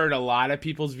think it hurt a lot of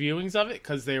people's viewings of it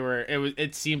because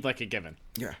it seemed like a given.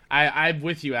 Yeah. I'm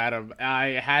with you, Adam.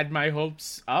 I had my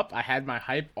hopes up. I had my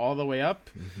hype all the way up.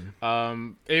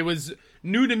 It was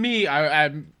new to me.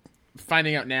 I'm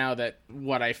finding out now that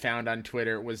what I found on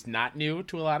Twitter was not new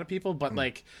to a lot of people, but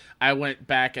like I went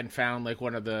back and found like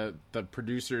one of the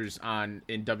producers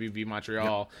in WB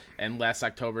Montreal, and last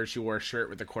October she wore a shirt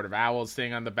with the Court of Owls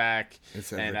thing on the back.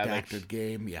 It's a redacted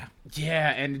game, Yeah,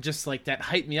 and just like that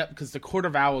hyped me up because the Court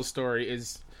of Owls story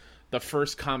is the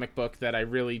first comic book that I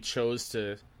really chose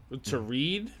to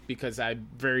read because I'm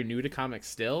very new to comics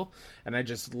still, and I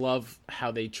just love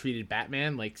how they treated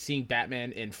Batman. Like seeing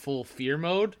Batman in full fear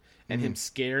mode and him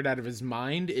scared out of his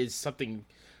mind is something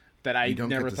that I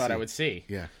never thought I would see.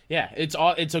 Yeah, it's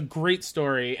a great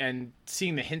story, and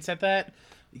seeing the hints at that,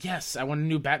 yes, I want a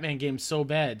new Batman game so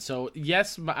bad. So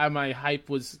yes, my hype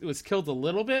was killed a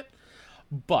little bit,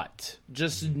 but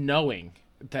just knowing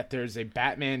that there's a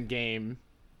Batman game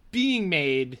being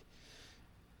made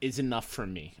is enough for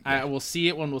me. I will see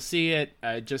it when we'll see it.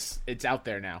 It's out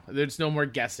there now. There's no more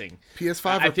guessing.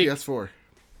 PS5 or PS4?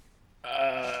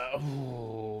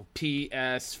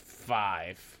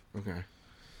 PS5. Okay.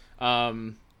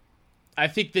 I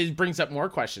think this brings up more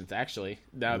questions, actually,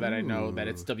 now that I know that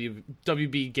it's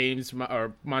WB Games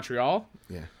or Montreal.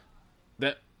 Yeah.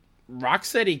 That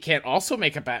Rocksteady can't also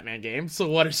make a Batman game, so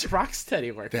what is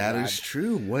Rocksteady working on? That is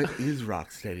true. What is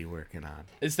Rocksteady working on?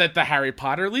 Is that the Harry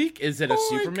Potter leak? Is it a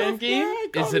Superman game?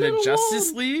 Is it a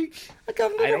Justice League? I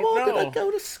got a little more. Did I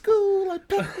go to school? I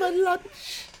packed my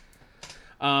lunch.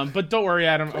 But don't worry,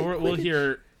 Adam.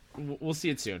 We'll see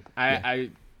it soon. I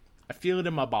feel it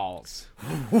in my balls.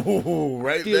 Ooh,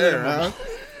 right there, huh?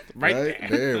 Right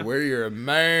there. Where you're a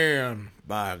man,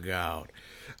 by God.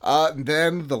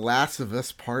 Then The Last of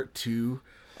Us Part 2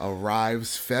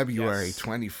 arrives February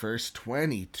 21st,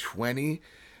 2020.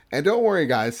 And don't worry,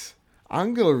 guys.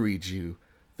 I'm going to read you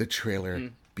the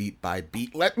trailer beat by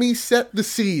beat. Let me set the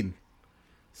scene.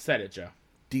 Set it, Joe.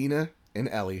 Dina and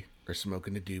Ellie are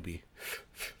smoking a doobie.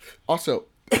 Also,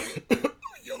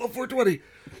 YOLO 420.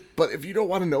 But if you don't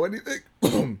want to know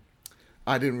anything,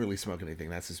 I didn't really smoke anything.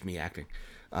 That's just me acting.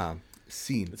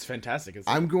 Scene. It's fantastic.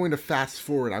 I'm going to fast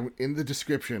forward. I'm in the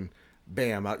description.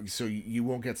 Bam. So you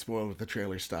won't get spoiled with the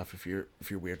trailer stuff if you're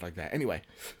weird like that. Anyway,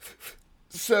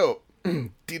 so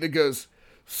Dina goes,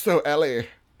 "So Ellie,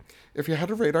 if you had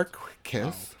to rate our quick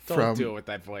kiss don't do it with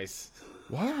that voice.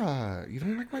 What? You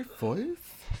don't like my voice?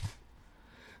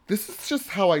 This is just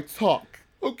how I talk.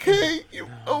 Okay, you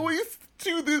always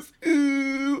do this.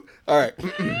 Ooh. All right."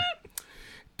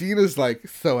 Dina's like,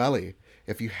 "So Ellie,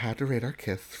 if you had to rate our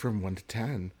kiss from 1 to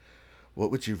 10,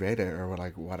 what would you rate it?" Or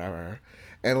like, whatever.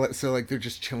 And so like they're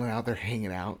just chilling out, they're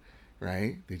hanging out,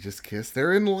 right? They just kiss.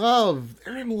 They're in love.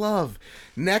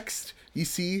 Next, you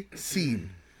see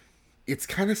scene. It's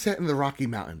kind of set in the Rocky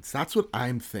Mountains. That's what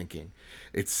I'm thinking.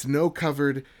 It's snow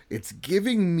covered. It's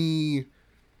giving me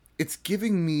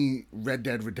Red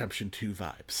Dead Redemption 2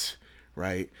 vibes,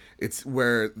 right? It's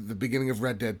where the beginning of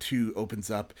Red Dead 2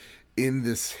 opens up in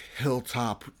this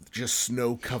hilltop, just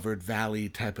snow-covered valley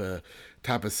type of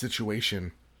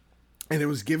situation. And it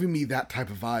was giving me that type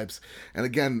of vibes. And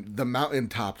again, the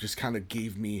mountaintop just kind of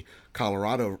gave me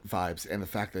Colorado vibes, and the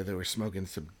fact that they were smoking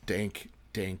some dank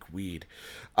weed.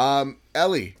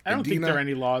 Ellie, I don't think there are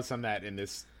any laws on that in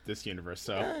this universe,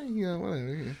 so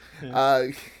whatever.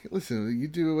 Yeah. Listen, you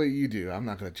do what you do. I'm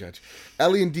not gonna judge.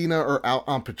 Ellie and Dina are out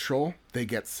on patrol. They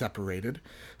get separated,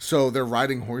 so they're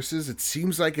riding horses. It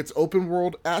seems like it's open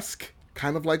world-esque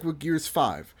kind of like with Gears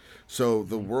 5. So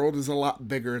the world is a lot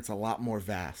bigger. It's a lot more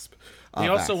vast. They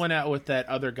also went out with that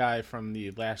other guy from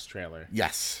the last trailer.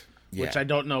 Yes. Yeah. Which I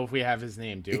don't know if we have his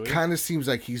name, do we? It kind of seems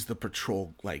like he's the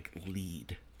patrol, like,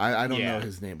 lead. I don't know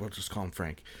his name. We'll just call him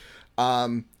Frank.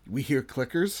 We hear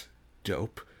clickers.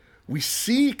 Dope. We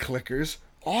see clickers.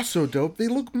 Also dope. They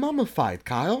look mummified,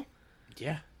 Kyle.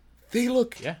 Yeah. They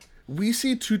look... Yeah. We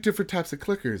see two different types of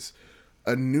clickers.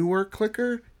 A newer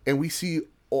clicker, and we see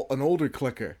an older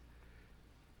clicker.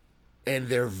 And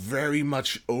they're very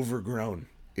much overgrown,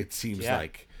 it seems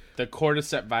like. The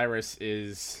cordyceps virus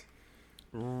is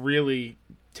really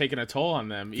taking a toll on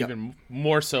them, even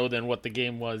more so than what the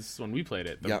game was when we played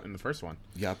it in the first one.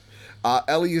 Yep.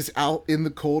 Ellie is out in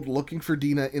the cold looking for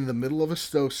Dina in the middle of a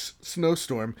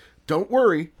snowstorm. Don't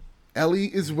worry, Ellie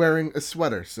is wearing a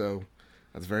sweater, so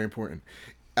that's very important.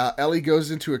 Ellie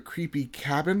goes into a creepy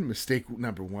cabin, mistake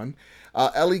number 1.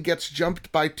 Ellie gets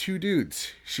jumped by 2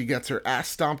 dudes. She gets her ass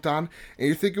stomped on, and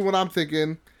you're thinking what I'm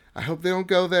thinking. I hope they don't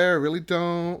go there. I really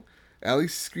don't. Ellie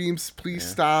screams, please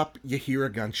stop. You hear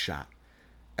a gunshot.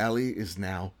 Ellie is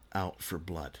now out for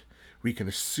blood. We can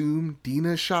assume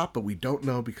Dina is shot, but we don't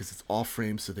know because it's all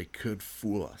framed, so they could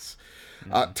fool us.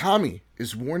 Tommy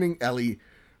is warning Ellie,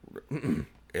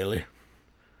 Ellie,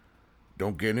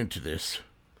 don't get into this.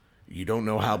 You don't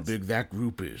know how big that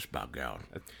group is, by God.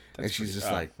 And she's just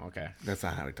like, okay. That's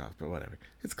not how he talks, but whatever.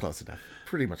 It's close enough.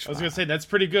 Pretty much. I was going to say, that's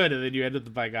pretty good. And then you ended the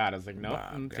by God. I was like, nope,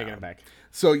 I'm taking it back.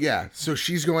 So, yeah. So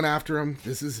she's going after him.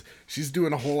 She's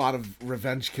doing a whole lot of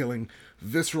revenge killing,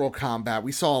 visceral combat.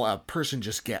 We saw a person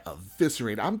just get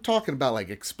eviscerated. I'm talking about like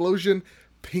explosion,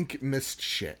 pink mist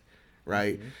shit.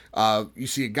 Right? You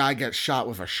see a guy get shot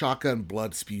with a shotgun,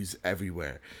 blood spews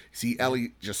everywhere. You see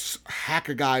Ellie just hack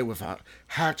a guy with a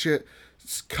hatchet,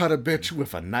 cut a bitch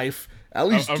with a knife.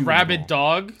 Ellie's a rabid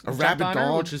dog. A rabid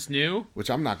dog, which is new. Which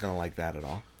I'm not going to like that at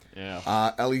all.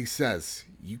 Yeah. Ellie says,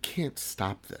 you can't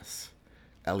stop this.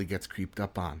 Ellie gets creeped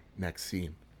up on. Next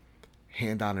scene.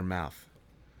 Hand on her mouth.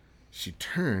 She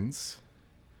turns,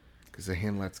 because the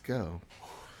hand lets go.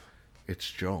 It's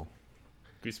Joel.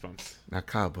 Goosebumps. Now,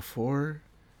 Kyle, before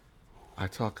I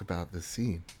talk about this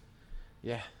scene,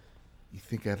 you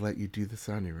think I'd let you do this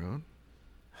on your own?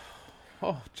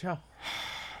 Oh, Joe.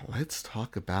 Let's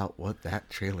talk about what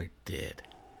that trailer did.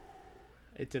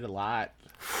 It did a lot.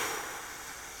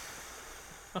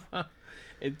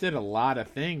 It did a lot of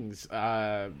things.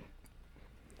 I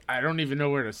don't even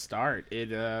know where to start.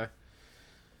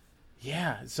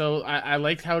 So I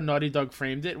liked how Naughty Dog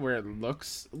framed it, where it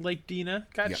looks like Dina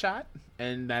got shot,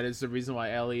 and that is the reason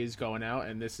why Ellie is going out,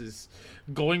 and this is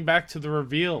going back to the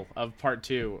reveal of part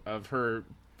 2 of her.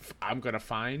 I'm going to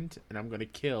find and I'm going to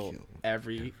kill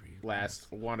every last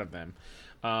one of them.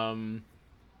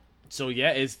 So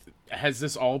yeah, has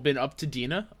this all been up to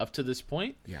Dina up to this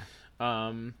point? Yeah.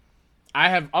 I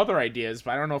have other ideas,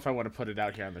 but I don't know if I want to put it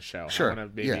out here on the show. Sure. I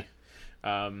want to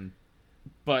maybe,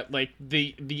 but like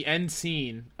the end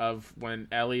scene of when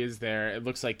Ellie is there, it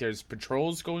looks like there's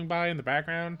patrols going by in the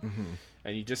background,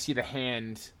 and you just see the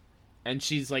hand, and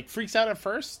she's like freaks out at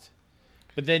first,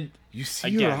 but then you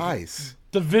see her eyes.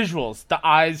 The visuals, the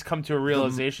eyes come to a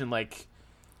realization like,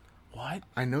 what?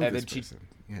 I know this person.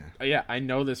 Yeah, I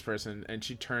know this person, and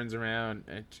she turns around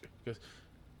and she goes,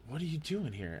 "What are you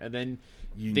doing here?" And then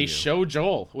they show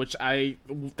Joel, which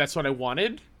that's what I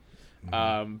wanted.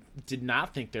 Did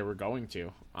not think they were going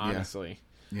to, honestly.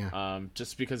 Yeah.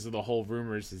 Just because of the whole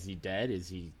rumors, is he dead? Is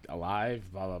he alive?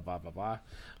 Blah blah blah blah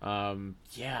blah.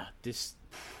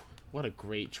 What a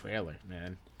great trailer,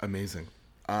 man. Amazing.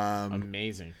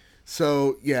 Amazing.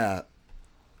 So yeah,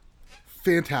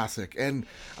 fantastic. And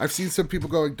I've seen some people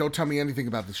going, "Don't tell me anything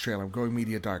about this trailer. I'm going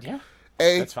media dark." Yeah.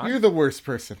 That's fine. You're the worst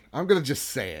person. I'm gonna just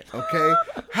say it, okay?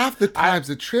 Half the times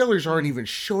the trailers aren't even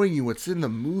showing you what's in the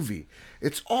movie.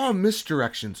 It's all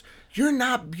misdirections. You're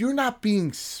not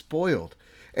being spoiled.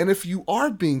 And if you are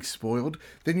being spoiled,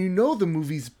 then you know the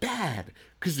movie's bad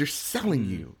because they're selling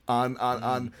you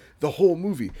on the whole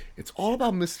movie. It's all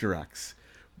about misdirects.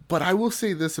 But I will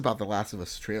say this about the Last of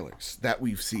Us trailers that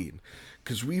we've seen,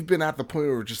 because we've been at the point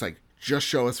where we're just like, just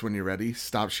show us when you're ready.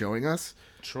 Stop showing us.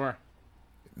 Sure.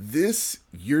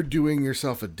 You're doing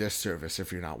yourself a disservice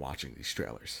if you're not watching these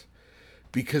trailers,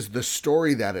 because the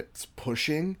story that it's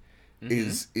pushing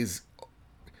is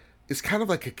kind of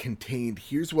like a contained,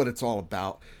 here's what it's all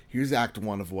about. Here's act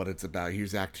 1 of what it's about.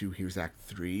 Here's act 2. Here's act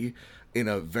 3 in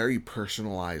a very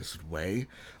personalized way.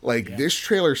 This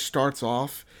trailer starts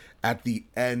off at the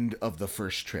end of the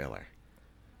first trailer.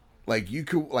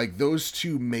 Those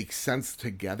two make sense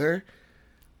together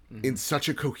in such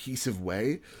a cohesive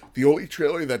way. The only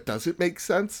trailer that doesn't make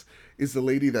sense is the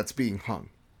lady that's being hung.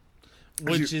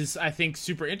 which is, I think,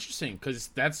 super interesting because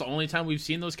that's the only time we've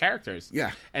seen those characters.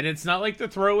 Yeah. And it's not like the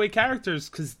throwaway characters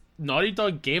because Naughty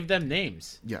Dog gave them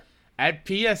names. Yeah. At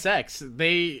PSX,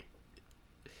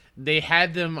 they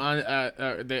had them on.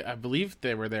 I believe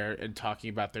they were there and talking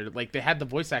about they had the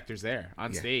voice actors there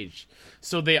on stage,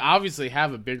 so they obviously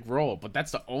have a big role. But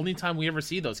that's the only time we ever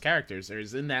see those characters.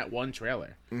 There's in that one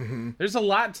trailer. Mm-hmm. There's a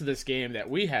lot to this game that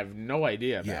we have no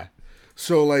idea about. Yeah.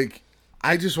 So like,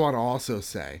 I just want to also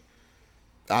say,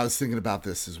 I was thinking about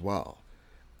this as well.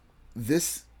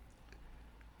 This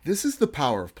is the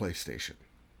power of PlayStation,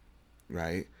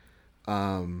 right?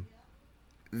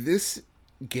 This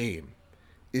game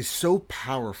is so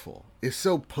powerful, is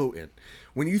so potent.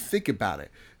 When you think about it,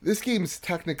 this game's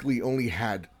technically only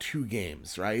had 2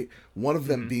 games, right? One of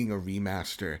them being a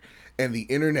remaster, and the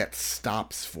internet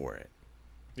stops for it.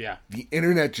 Yeah. The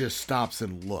internet just stops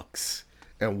and looks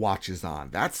and watches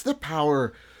on. That's the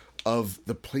power of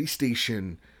the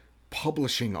PlayStation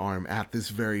publishing arm at this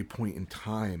very point in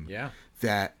time. Yeah.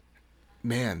 That,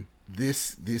 man,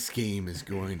 this game is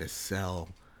going to sell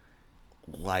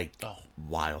like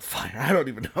wildfire. I don't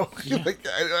even know. Yeah. Like,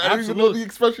 I don't even know the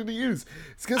expression to use.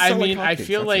 It's gonna sell like hotcakes. I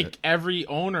feel That's like it. every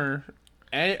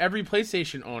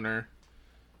PlayStation owner,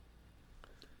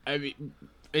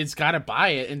 it's got to buy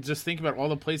it, and just think about all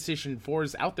the PlayStation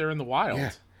 4s out there in the wild.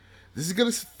 Yeah. This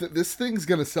thing's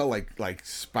gonna sell like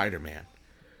Spider-Man.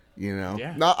 You know,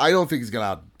 I don't think it's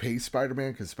gonna outpay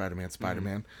Spider-Man because Spider-Man's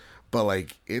Spider-Man, but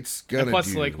like it's gonna. And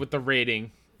plus, like with the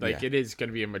rating. It is going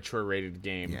to be a mature rated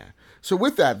game. Yeah. So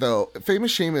with that, though,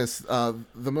 famous Seamus,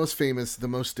 the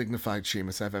most dignified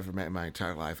Seamus I've ever met in my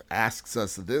entire life, asks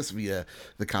us this via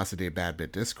the Casa de Bad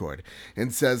Bit Discord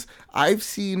and says, I've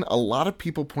seen a lot of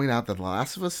people point out that The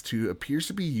Last of Us 2 appears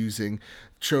to be using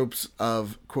tropes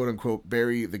of quote-unquote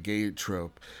bury the gay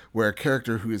trope, where a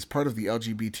character who is part of the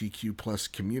LGBTQ plus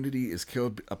community is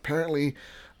killed. Apparently,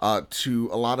 to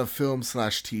a lot of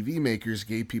film/TV makers,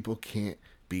 gay people can't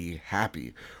be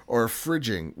happy, or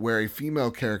fridging, where a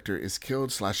female character is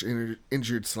killed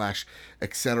 /injured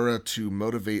etc. to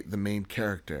motivate the main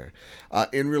character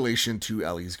in relation to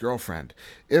Ellie's girlfriend.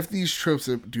 If these tropes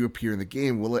do appear in the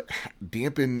game, will it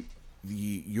dampen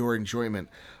your enjoyment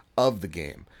of the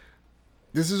game?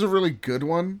 This is a really good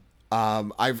one.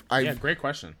 Great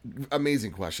question.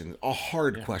 Amazing question. A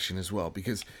hard question as well,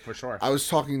 because for sure. I was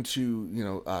talking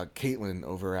to Caitlin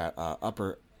over at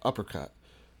Uppercut.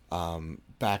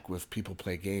 Back with People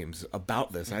Play Games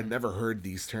about this. I'd never heard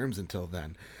these terms until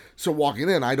then. So walking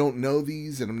in, I don't know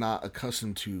these, and I'm not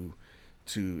accustomed to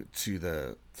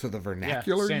the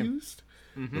vernacular used,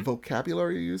 the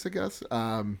vocabulary used, I guess.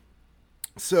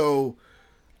 So,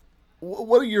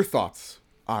 what are your thoughts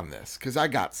on this? Because I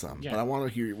got some, but I want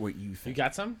to hear what you think. You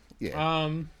got some? Yeah.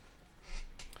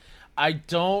 I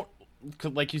don't,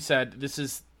 like you said, this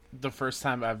is the first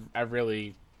time I've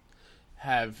really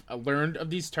have learned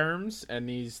of these terms and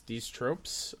these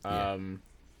tropes. I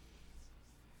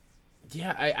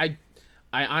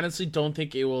honestly don't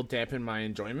think it will dampen my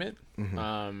enjoyment.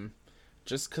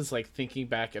 Just because, like, thinking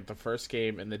back at the first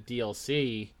game and the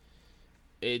DLC,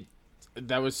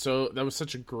 that was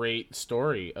such a great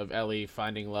story of Ellie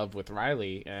finding love with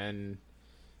Riley, and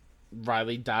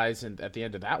Riley dies at the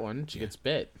end of that one. She gets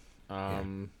bit.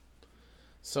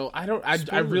 So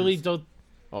I really don't.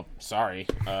 Oh, sorry.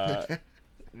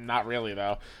 Not really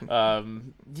though. I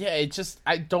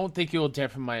don't think it will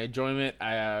dampen my enjoyment.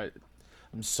 I'm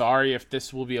sorry if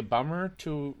this will be a bummer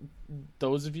to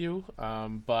those of you,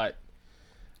 but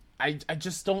I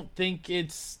just don't think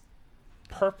it's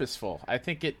purposeful. I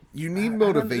think you need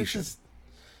motivation,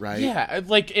 right? Yeah,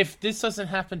 like if this doesn't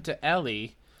happen to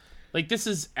Ellie, like this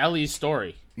is Ellie's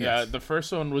story. Yes. The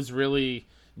first one was really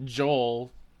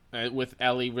Joel, with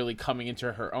Ellie really coming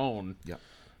into her own. Yeah.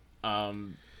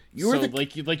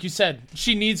 Like you said,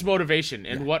 she needs motivation,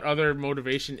 and what other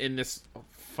motivation in this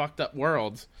fucked up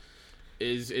world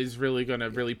is really gonna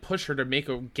really push her to make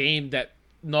a game that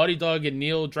Naughty Dog and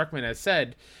Neil Druckmann has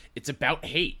said it's about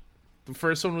hate. The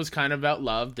first one was kind of about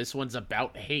love. This one's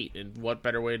about hate, and what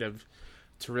better way to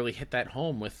really hit that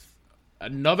home with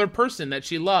another person that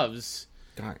she loves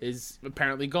is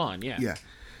apparently gone. Yeah.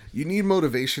 You need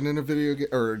motivation in a video game,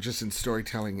 or just in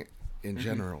storytelling in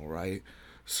general, right?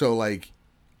 So like,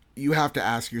 you have to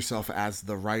ask yourself as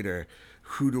the writer,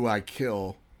 who do I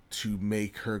kill to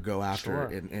make her go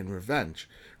after in revenge?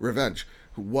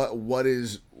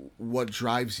 What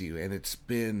drives you? And it's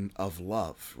been of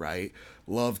love, right?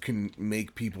 Love can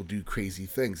make people do crazy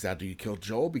things. Now, do you kill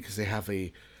Joel because they have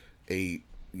a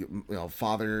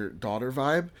father-daughter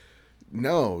vibe?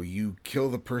 No, you kill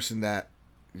the person that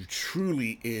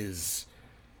truly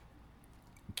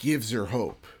gives her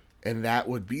hope, and that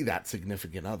would be that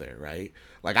significant other, right?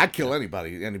 Like, I'd kill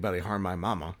anybody harm my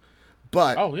mama.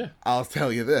 But oh yeah, I'll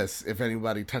tell you this: if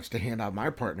anybody touched a hand on my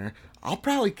partner, I'll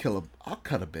probably I'll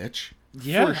cut a bitch.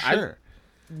 Yeah, for sure.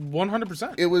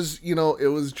 100%. It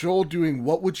was Joel doing,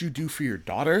 what would you do for your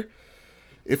daughter?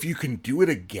 If you can do it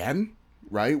again,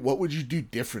 right? What would you do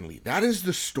differently? That is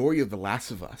the story of The Last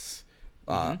of Us,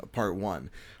 part 1.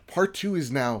 Part 2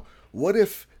 is now, what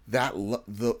if that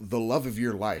the love of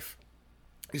your life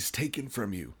is taken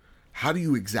from you? How do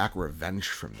you exact revenge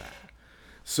from that?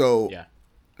 So yeah.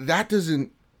 that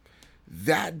doesn't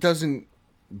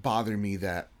bother me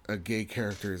that a gay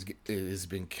character is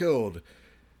being killed,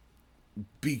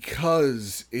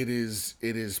 because it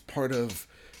is part of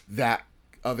that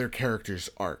other character's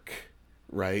arc,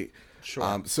 right?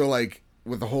 Sure. So like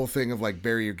with the whole thing of like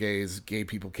bury your gays, gay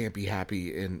people can't be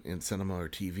happy in cinema or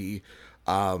TV.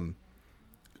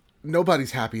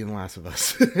 Nobody's happy in The Last of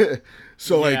Us.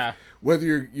 So like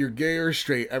whether you're gay or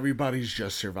straight, everybody's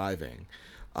just surviving.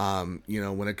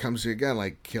 When it comes to, again,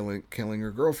 like killing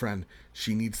her girlfriend,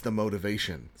 she needs the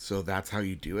motivation. So that's how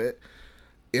you do it.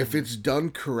 If it's done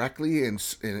correctly and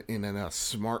in a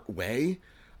smart way,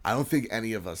 I don't think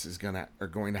any of us are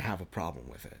going to have a problem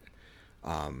with it.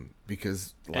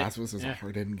 Because The Last of Us is a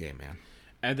hard-hitting game, man.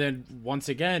 And then once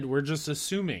again, we're just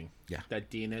assuming that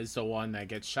Dina is the one that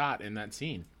gets shot in that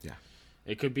scene. Yeah.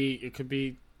 It could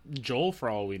be Joel for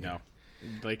all we know.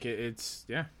 Like it's.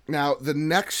 Now the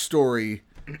next story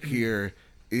here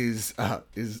is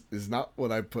not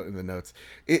what I put in the notes.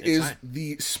 It's fine.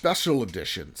 The special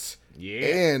editions. Yeah.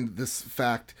 And this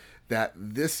fact that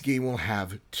this game will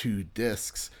have 2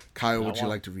 discs. Kyle, would you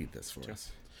like to read this for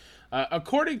us?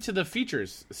 According to the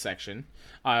features section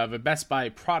of a Best Buy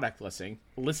product listing,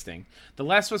 The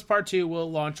Last of Us Part 2 will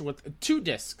launch with 2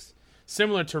 discs,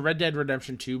 similar to Red Dead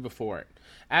Redemption 2 before it.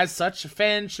 As such,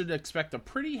 fans should expect a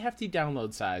pretty hefty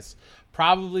download size,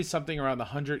 probably something around the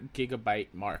 100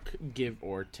 gigabyte mark, give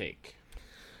or take.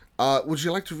 Would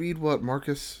you like to read what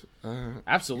Marcus...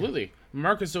 Absolutely. Yeah.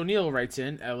 Marcus O'Neill writes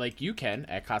in, like you can,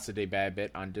 at Casa de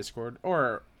Babbitt on Discord,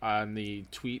 or on the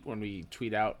tweet when we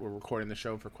tweet out we're recording the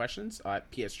show for questions, at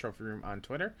PS Trophy Room on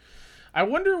Twitter. I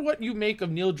wonder what you make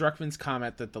of Neil Druckmann's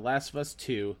comment that The Last of Us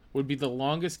 2 would be the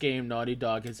longest game Naughty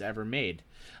Dog has ever made.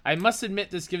 I must admit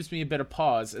this gives me a bit of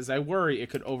pause, as I worry it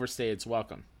could overstay its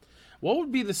welcome. What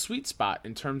would be the sweet spot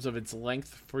in terms of its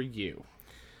length for you?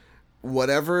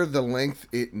 Whatever the length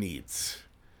it needs.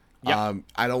 Yep.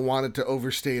 I don't want it to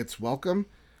overstay its welcome.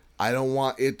 I don't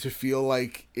want it to feel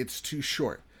like it's too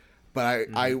short. But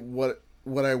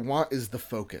what I want is the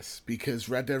focus, because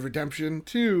Red Dead Redemption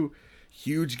 2,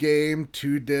 huge game,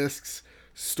 2 discs,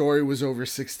 story was over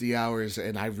 60 hours,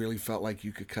 and I really felt like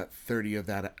you could cut 30 of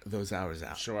those hours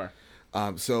out. Sure.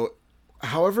 So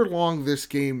however long this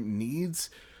game needs,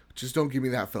 just don't give me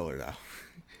that filler though.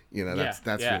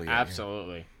 That's really it.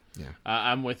 Absolutely. Yeah.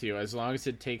 I'm with you. As long as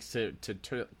it takes to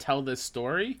tell this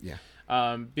story.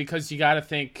 Yeah. Because you got to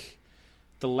think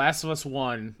The Last of Us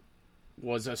 1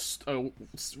 was a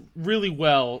really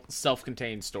well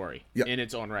self-contained story in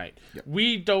its own right. Yep.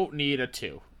 We don't need a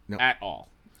 2 at all.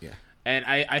 Yeah. And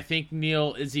I think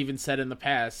Neil has even said in the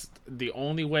past, the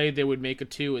only way they would make a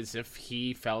 2 is if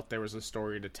he felt there was a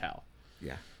story to tell.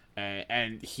 Yeah.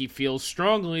 And he feels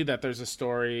strongly that there's a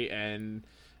story, and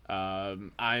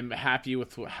I'm happy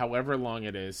with however long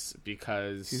it is,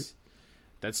 because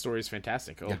that story is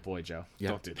fantastic. Oh boy, Joe. Yeah.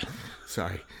 Don't do that.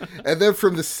 Sorry. And then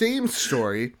from the same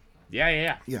story...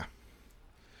 Yeah.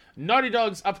 Naughty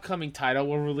Dog's upcoming title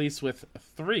will release with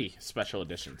 3 special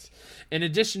editions, in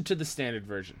addition to the standard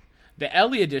version. The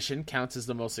Ellie edition counts as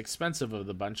the most expensive of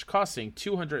the bunch, costing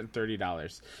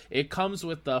 $230. It comes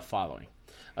with the following: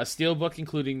 a steelbook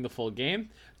including the full game,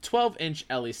 12-inch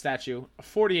Ellie statue, a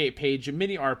 48-page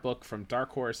mini art book from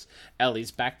Dark Horse,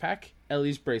 Ellie's backpack,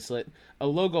 Ellie's bracelet, a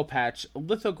logo patch, a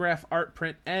lithograph art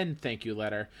print and thank you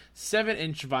letter,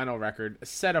 7-inch vinyl record, a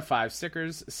set of 5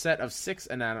 stickers, a set of 6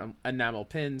 enamel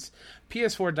pins,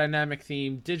 PS4 dynamic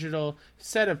theme, digital,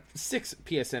 set of 6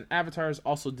 PSN avatars,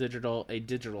 also digital, a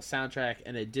digital soundtrack,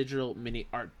 and a digital mini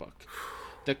art book.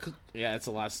 It's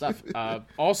a lot of stuff.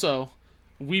 Also,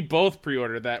 we both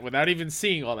pre-ordered that without even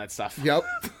seeing all that stuff. Yep.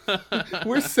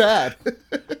 We're sad.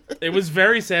 It was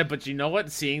very sad, but you know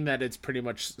what? Seeing that it's pretty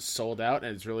much sold out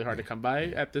and it's really hard to come by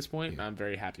at this point, I'm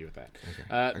very happy with that.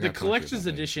 Okay. The collector's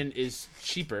edition is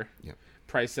cheaper,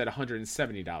 priced at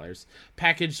 $170.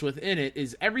 Packaged within it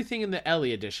is everything in the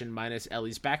Ellie edition, minus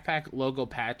Ellie's backpack, logo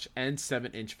patch, and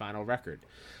 7-inch vinyl record.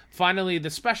 Finally, the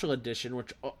special edition,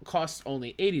 which costs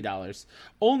only $80,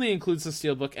 only includes the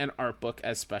steelbook and art book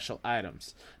as special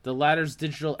items. The latter's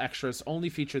digital extras only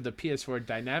feature the PS4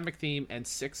 dynamic theme and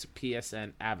 6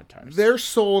 PSN avatars. They're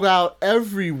sold out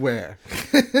everywhere.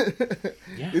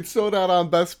 Yeah. It's sold out on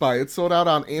Best Buy. It's sold out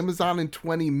on Amazon in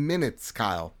 20 minutes,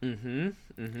 Kyle.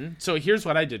 So here's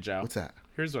what I did, Joe. What's that?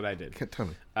 Here's what I did. Tell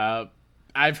me.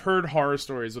 I've heard horror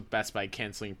stories with Best Buy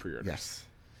canceling pre-orders. Yes.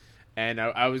 And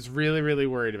I was really, really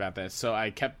worried about this. So I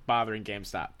kept bothering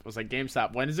GameStop. I was like,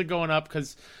 GameStop, when is it going up?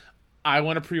 Because I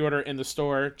want to pre-order in the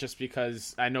store just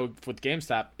because I know with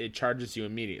GameStop, it charges you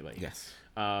immediately. Yes.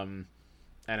 And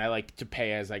I like to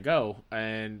pay as I go.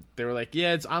 And they were like,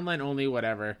 yeah, it's online only,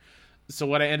 whatever. So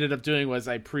what I ended up doing was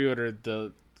I pre-ordered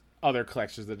the other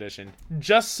collector's edition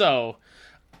just so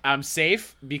I'm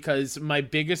safe, because my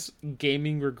biggest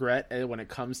gaming regret when it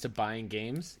comes to buying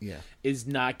games is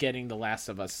not getting The Last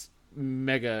of Us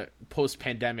mega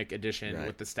post-pandemic edition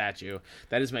with the statue.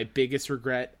 That is my biggest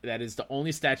regret. That is the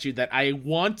only statue that I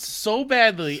want so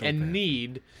badly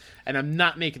need, and I'm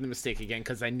not making the mistake again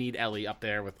because I need Ellie up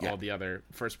there with all the other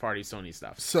first-party Sony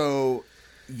stuff. So,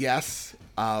 yes,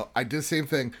 I did the same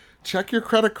thing. Check your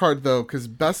credit card, though, because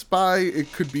Best Buy,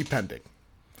 it could be pending.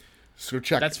 So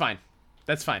check. That's fine.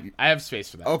 That's fine. I have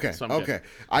space for that. Okay, so I'm okay. good.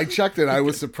 I checked it. I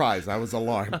was surprised. I was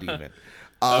alarmed even.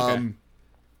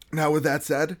 Now, with that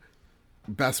said,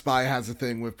 Best Buy has a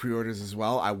thing with pre-orders as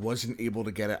well. I wasn't able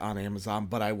to get it on Amazon,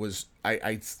 but I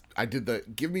did the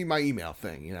give me my email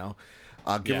thing, you know?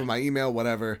 Give them my email,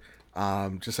 whatever,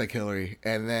 just like Hillary.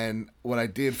 And then what I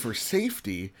did for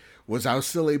safety was I was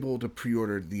still able to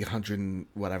pre-order the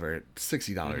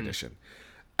 $60 edition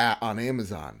on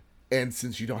Amazon. And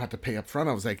since you don't have to pay up front,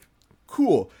 I was like,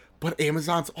 cool. But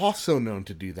Amazon's also known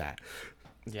to do that.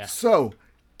 Yeah. So,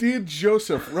 did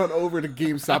Joseph run over to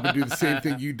GameStop and do the same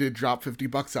thing you did, drop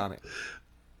 $50 on it?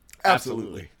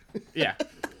 Absolutely. Yeah.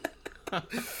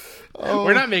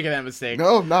 We're not making that mistake.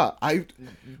 No, I'm not. I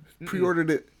pre-ordered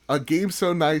it. A game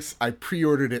so nice, I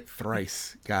pre-ordered it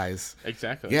thrice, guys.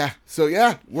 Exactly. Yeah. So,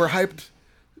 yeah, we're hyped.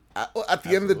 At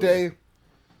the end of the day,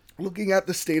 looking at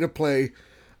the state of play,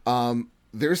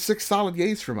 there's 6 solid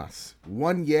yays from us.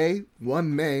 1 yay,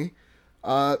 1 may,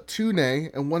 2 nay,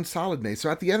 and 1 solid nay. So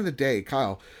at the end of the day,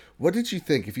 Kyle, what did you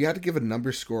think? If you had to give a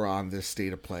number score on this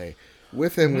state of play,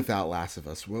 with and without Last of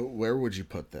Us, where would you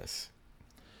put this?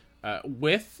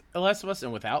 With Last of Us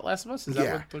and without Last of Us? Is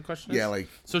that what the question is? Yeah, like...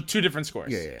 So 2 different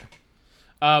scores.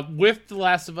 Yeah. With The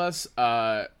Last of Us,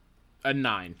 a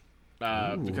 9.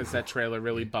 Because that trailer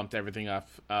really bumped everything up.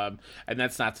 And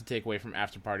that's not to take away from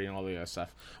After Party and all the other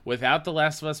stuff. Without The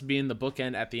Last of Us being the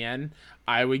bookend at the end,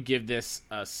 I would give this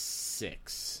a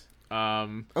 6.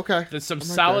 Okay. There's some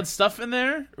solid stuff in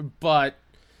there, but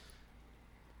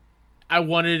I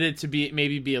wanted it to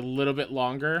be a little bit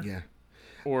longer. Yeah.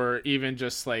 Or even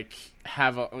just like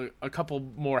have a couple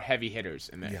more heavy hitters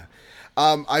in there. Yeah.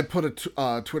 I put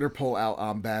a Twitter poll out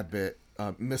on Badbit,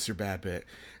 Mr. Badbit.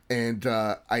 And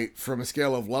I, from a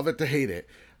scale of love it to hate it,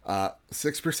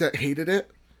 6% hated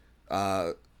it.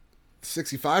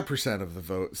 65% of the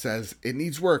vote says it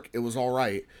needs work. It was all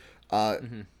right.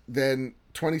 Then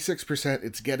 26%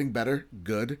 it's getting better,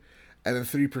 good, and then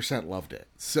 3% loved it.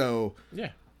 So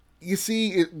yeah, you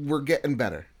see, we're getting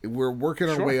better. We're working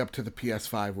our way up to the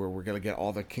PS5 where we're gonna get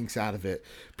all the kinks out of it.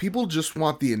 People just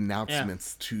want the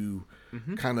announcements to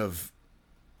kind of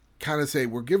say,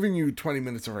 we're giving you 20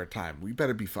 minutes of our time. We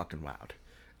better be fucking loud.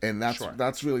 And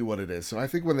that's really what it is. So I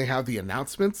think when they have the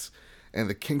announcements and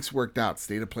the kinks worked out,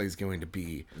 State of Play is going to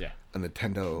be a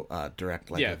Nintendo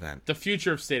Direct-like event. The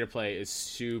future of State of Play is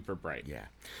super bright. Yeah.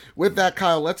 With that,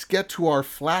 Kyle, let's get to our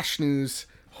flash news.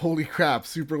 Holy crap,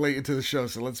 super late into the show,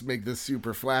 so let's make this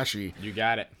super flashy. You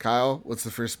got it. Kyle, what's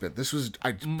the first bit? This was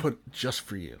I put just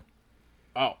for you.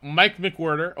 Oh, Mike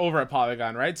McWhorter over at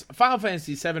Polygon writes, Final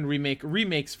Fantasy VII Remake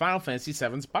remakes Final Fantasy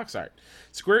VII's box art.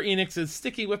 Square Enix is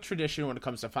sticking with tradition when it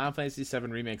comes to Final Fantasy VII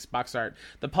Remake's box art.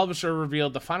 The publisher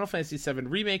revealed the Final Fantasy VII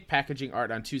Remake packaging art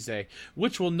on Tuesday,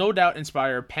 which will no doubt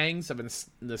inspire pangs of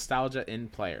nostalgia in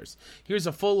players. Here's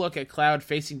a full look at Cloud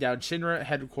facing down Shinra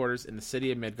headquarters in the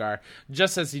city of Midgar,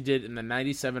 just as he did in the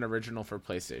 97 original for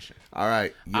PlayStation. All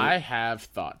right. I have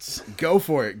thoughts. Go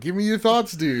for it. Give me your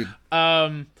thoughts, dude.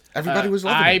 Everybody was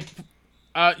loving it.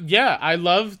 Yeah, I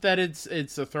love that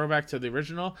it's a throwback to the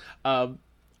original. I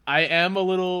am a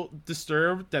little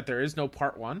disturbed that there is no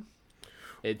part 1.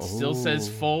 It still says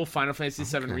full Final Fantasy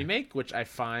VII Remake, which I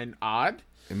find odd.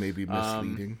 It may be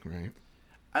misleading,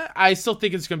 right? I still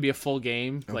think it's going to be a full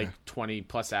game, like 20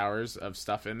 plus hours of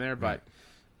stuff in there, but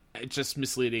it's just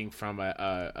misleading from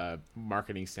a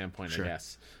marketing standpoint, I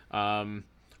guess.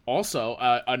 Also,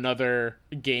 another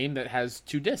game that has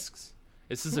 2 discs.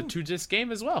 This is a 2-disc game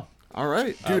as well. All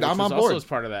right, dude, I'm on board. Also as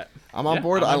part of that. I'm on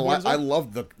board. I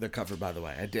love the cover, by the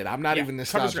way. I did. I'm not even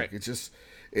nostalgic. It's just,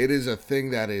 it is a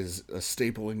thing that is a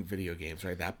staple in video games,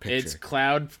 right? That picture.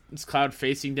 It's Cloud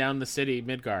facing down the city,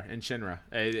 Midgar, in Shinra.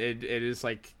 It is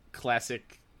like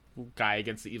classic guy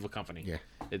against the evil company. Yeah.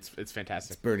 It's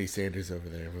fantastic. It's Bernie Sanders over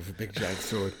there with a big giant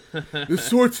sword. This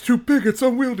sword's too big. It's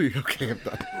unwieldy. Okay, I'm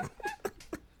done.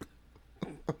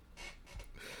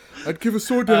 I'd give a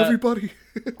sword to everybody.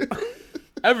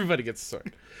 Everybody gets a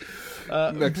sword.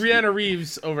 Brianna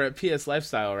Reeves over at PS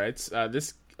Lifestyle writes,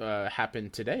 this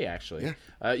happened today, actually.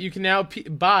 Yeah. You can now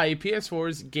buy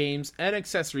PS4's games and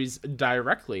accessories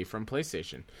directly from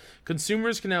PlayStation.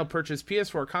 Consumers can now purchase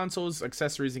PS4 consoles,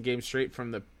 accessories, and games straight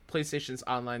from the PlayStation's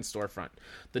online storefront.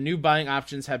 The new buying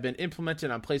options have been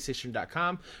implemented on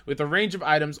PlayStation.com with a range of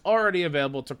items already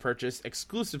available to purchase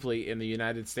exclusively in the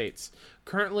United States.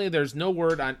 Currently, there's no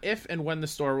word on if and when the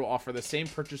store will offer the same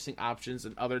purchasing options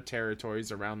in other territories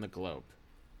around the globe.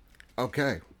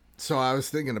 Okay. So I was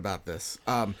thinking about this.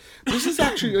 This is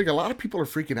actually, like, a lot of people are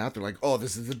freaking out. They're like, oh,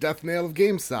 this is the death nail of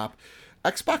GameStop.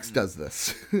 Xbox does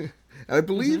this. And I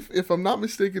believe, if I'm not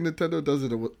mistaken, Nintendo does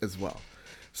it as well.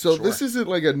 So This isn't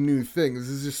like a new thing. This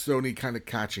is just Sony kind of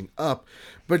catching up.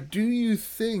 But do you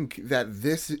think that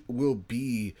this will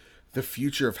be the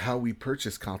future of how we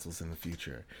purchase consoles in the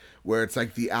future? Where it's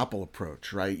like the Apple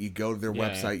approach, right? You go to their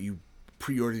website, you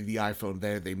pre-order the iPhone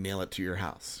there, they mail it to your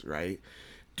house, right?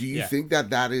 Do you think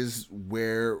that is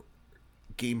where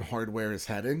game hardware is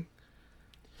heading?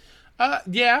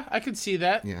 Yeah, I could see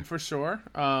that for sure.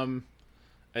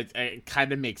 It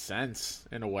kind of makes sense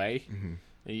in a way. Mm-hmm.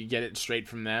 You get it straight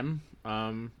from them.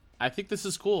 I think this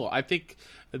is cool. I think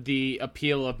the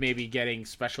appeal of maybe getting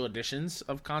special editions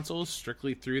of consoles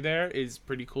strictly through there is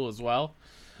pretty cool as well.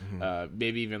 Mm-hmm.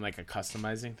 Maybe even like a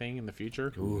customizing thing in the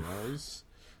future. Who knows?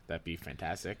 That'd be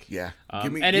fantastic. Yeah.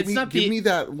 Give me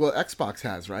that, what Xbox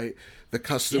has, right? The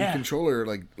custom controller,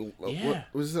 like, what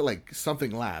was it, like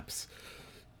something Labs.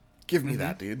 Give me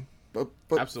that, dude. But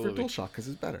Absolutely. For DualShock, because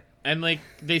it's better. And like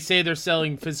they say they're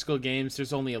selling physical games.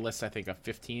 There's only a list, I think, of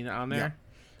 15 on there. Yeah.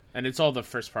 And it's all the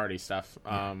first party stuff.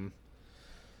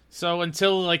 So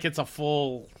until like it's a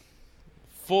full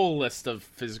list of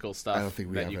physical stuff I don't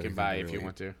think that you can buy if you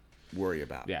want to worry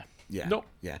about. Yeah. Nope.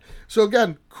 Yeah. So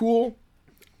again, cool.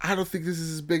 I don't think this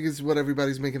is as big as what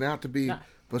everybody's making it out to be. Nah.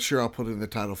 But sure, I'll put it in the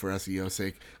title for SEO's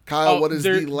sake. Kyle, what is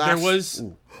the last...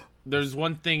 There's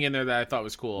one thing in there that I thought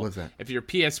was cool. What's that? If you're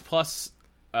a PS Plus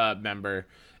member,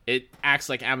 it acts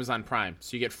like Amazon Prime.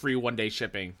 So you get free 1-day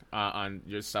shipping on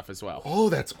your stuff as well. Oh,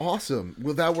 that's awesome.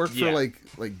 Will that work for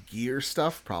like gear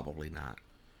stuff? Probably not.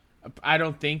 I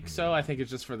don't think so. I think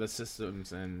it's just for the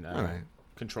systems and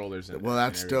controllers. Well,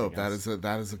 that's dope. Else.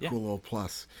 That is a cool little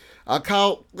plus.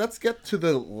 Kyle, let's get to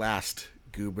the last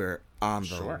goober on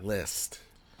the list.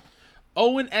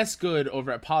 Owen S. Good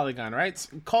over at Polygon writes,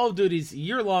 Call of Duty's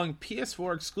year-long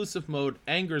PS4 exclusive mode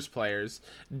angers players.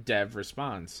 Dev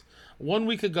responds. 1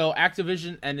 week ago,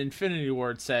 Activision and Infinity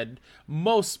Ward said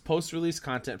most post-release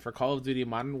content for Call of Duty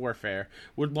Modern Warfare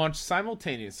would launch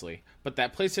simultaneously, but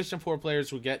that PlayStation 4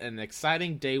 players would get an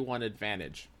exciting day one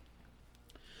advantage.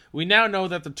 We now know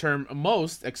that the term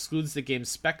most excludes the game's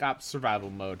Spec Ops survival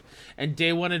mode, and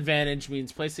day one advantage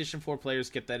means PlayStation 4 players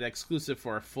get that exclusive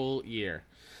for a full year.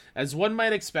 As one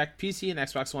might expect, PC and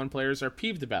Xbox One players are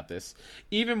peeved about this,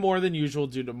 even more than usual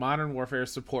due to Modern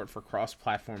Warfare's support for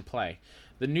cross-platform play.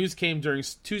 The news came during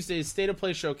Tuesday's State of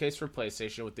Play showcase for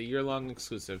PlayStation with the year-long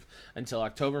exclusive until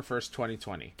October 1st,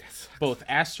 2020. Both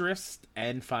asterisked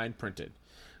and fine printed.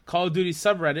 Call of Duty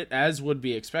subreddit, as would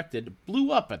be expected,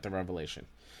 blew up at the revelation.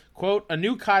 Quote, a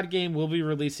new COD game will be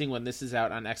releasing when this is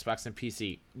out on Xbox and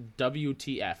PC.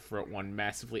 WTF, wrote one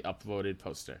massively upvoted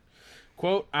poster.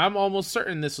 Quote, I'm almost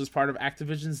certain this was part of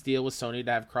Activision's deal with Sony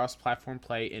to have cross-platform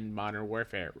play in Modern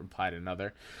Warfare, replied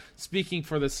another. Speaking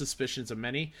for the suspicions of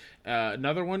many.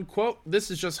 Another one, quote, this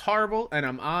is just horrible and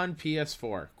I'm on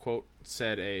PS4, quote,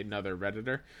 said another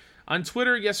Redditor. On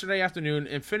Twitter yesterday afternoon,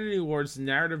 Infinity Ward's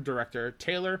narrative director,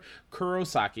 Taylor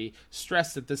Kurosaki,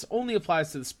 stressed that this only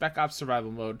applies to the Spec Ops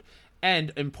survival mode,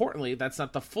 and, importantly, that's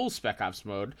not the full Spec Ops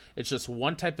mode, it's just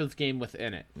one type of game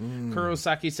within it.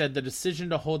 Kurosaki said the decision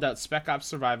to hold out Spec Ops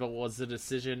survival was the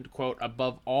decision, quote,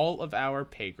 above all of our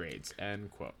pay grades, end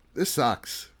quote. This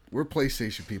sucks. We're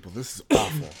PlayStation people. This is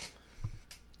awful.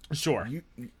 Sure.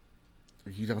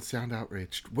 You don't sound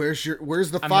outraged. Where's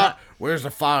the fire? Where's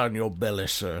the fire in your belly,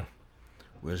 sir?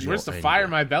 Where's the fire in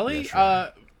my belly? Yes,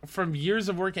 right. From years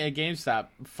of working at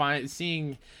GameStop,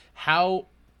 seeing how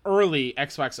early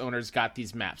Xbox owners got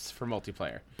these maps for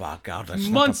multiplayer. Back out. That's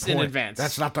months not the in point. advance.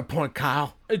 That's not the point,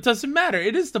 Kyle. It doesn't matter.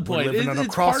 It is the point. We're living in a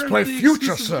it's part of crossplay the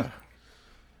future, exclusive...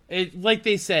 sir. Like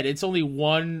they said, it's only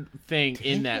one thing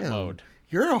in that mode.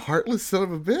 You're a heartless son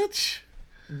of a bitch.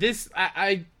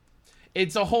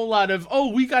 It's a whole lot of,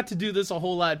 we got to do this a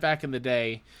whole lot back in the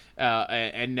day,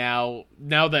 and now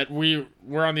that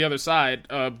we're on the other side,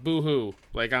 boo-hoo.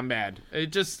 Like, I'm mad.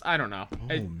 It just, I don't know.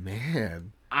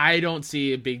 Man. I don't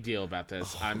see a big deal about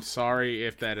this. I'm sorry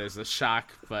if that is a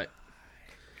shock, but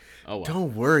oh well.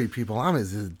 Don't worry, people. I'm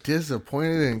as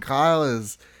disappointed in Kyle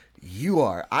as you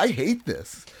are. I hate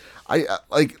this.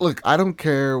 Look, I don't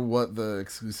care what the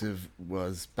exclusive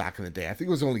was back in the day. I think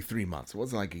it was only 3 months. It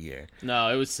wasn't like a year. No,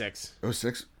 it was 6. It was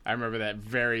 6? I remember that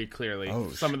very clearly.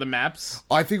 Some of the maps.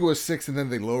 I think it was 6, and then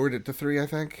they lowered it to 3, I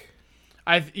think.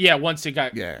 Once it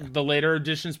got the later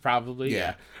editions, probably.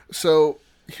 Yeah. So,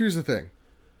 here's the thing.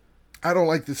 I don't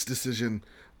like this decision,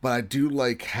 but I do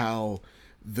like how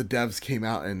the devs came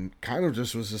out and kind of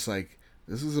just was just like,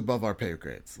 this is above our pay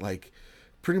grades. Like,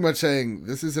 pretty much saying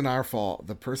this isn't our fault.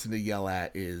 The person to yell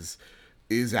at is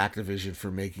Activision for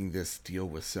making this deal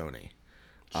with Sony.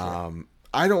 Sure.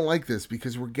 I don't like this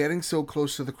because we're getting so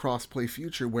close to the cross-play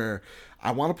future where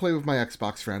I want to play with my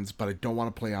Xbox friends, but I don't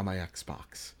want to play on my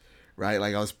Xbox, right?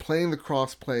 Like I was playing the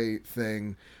cross-play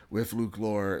thing with Luke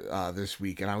Lore this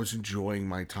week, and I was enjoying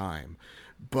my time.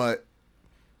 But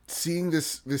seeing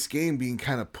this game being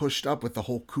kind of pushed up with the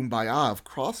whole kumbaya of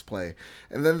cross-play,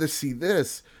 and then to see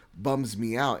this bums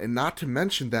me out. And not to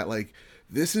mention that, like,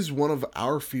 this is one of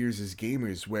our fears as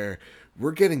gamers where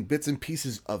we're getting bits and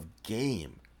pieces of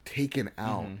game taken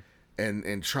out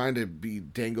and trying to be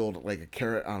dangled like a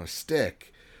carrot on a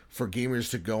stick for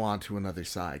gamers to go on to another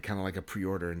side, kind of like a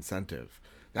pre-order incentive.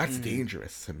 That's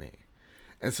dangerous to me.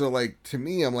 And so, like, to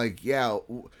me, I'm like, yeah,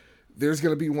 there's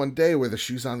going to be one day where the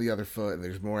shoe's on the other foot and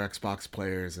there's more Xbox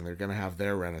players and they're going to have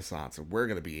their renaissance and we're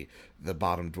going to be the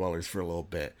bottom dwellers for a little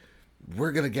bit.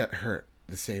 We're going to get hurt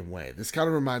the same way. This kind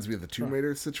of reminds me of the Tomb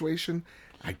Raider situation.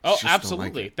 Absolutely. Don't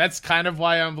like it. That's kind of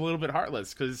why I'm a little bit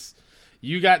heartless, because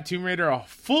you got Tomb Raider a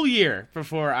full year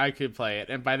before I could play it.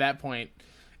 And by that point,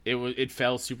 it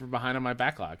fell super behind on my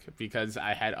backlog because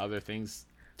I had other things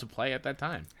to play at that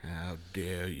time. How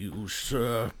dare you,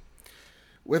 sir?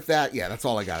 With that, that's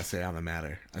all I got to say on the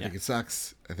matter. I think it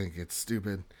sucks. I think it's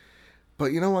stupid.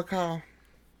 But you know what, Kyle?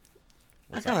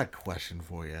 I got a question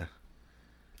for you.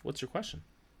 What's your question?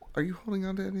 Are you holding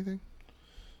on to anything?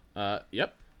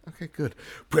 Yep. Okay, good.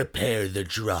 Prepare the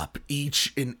drop.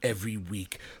 Each and every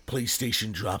week,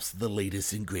 PlayStation drops the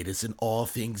latest and greatest in all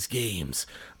things games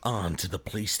onto the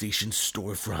PlayStation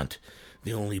storefront.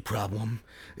 The only problem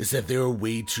is that there are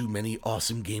way too many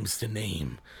awesome games to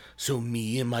name. So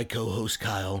me and my co-host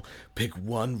Kyle pick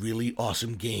one really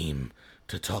awesome game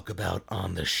to talk about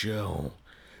on the show.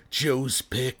 Joe's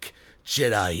pick,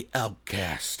 Jedi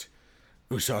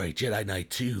Knight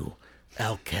 2,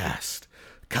 Outcast.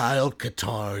 Kyle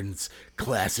Katarn's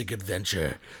classic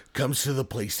adventure comes to the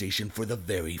PlayStation for the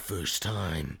very first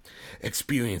time.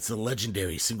 Experience the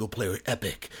legendary single-player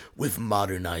epic with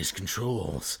modernized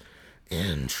controls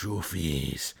and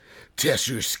trophies. Test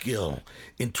your skill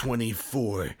in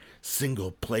 24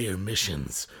 single-player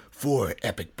missions, 4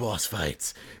 epic boss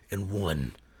fights, and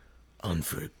 1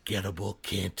 unforgettable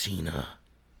cantina.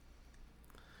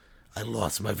 I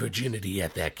lost my virginity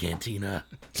at that cantina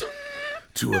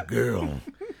to a girl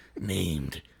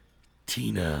named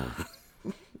Tina.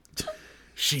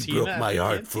 She broke my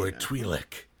heart for a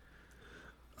Twi'lek.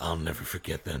 I'll never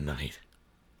forget that night.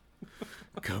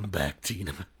 Come back,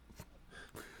 Tina.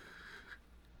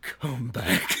 Come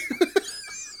back.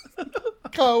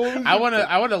 I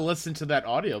want to listen to that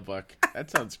audiobook. That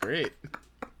sounds great.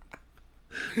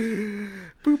 Boop,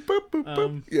 boop, boop,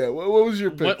 boop. Yeah, what was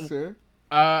your pick, sir?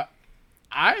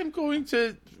 I am going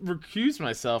to recuse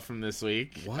myself from this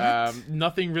week. What?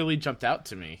 Nothing really jumped out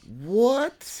to me.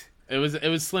 What? It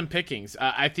was slim pickings.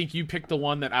 I think you picked the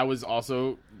one that I was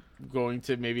also going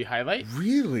to maybe highlight.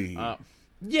 Really?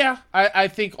 Yeah. I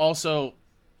think also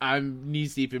I'm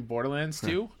knees deep in Borderlands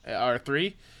 2 or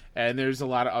 3, and there's a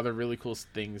lot of other really cool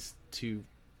things to.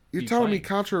 You're telling me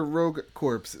Contra Rogue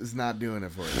Corps is not doing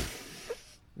it for you?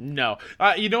 No.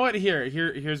 You know what?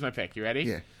 Here's my pick. You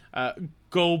ready? Yeah.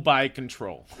 Go buy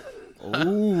Control.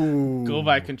 Ooh. Go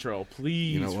buy Control.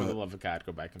 Please, You know for what? the love of God,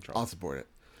 go buy Control. I'll support it.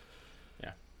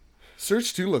 Yeah.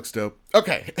 Search 2 looks dope.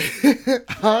 Okay.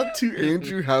 On to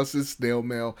Andrew House's snail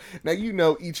mail. Now, you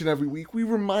know, each and every week we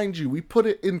remind you, we put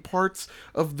it in parts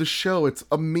of the show. It's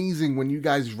amazing when you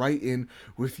guys write in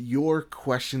with your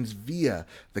questions via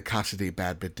the Casa de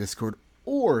Bad Bit Discord,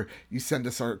 or you send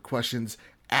us our questions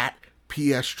at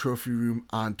PS Trophy Room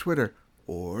on Twitter.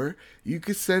 Or you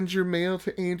could send your mail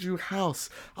to Andrew House.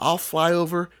 I'll fly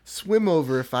over, swim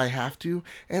over if I have to,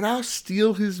 and I'll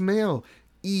steal his mail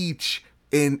each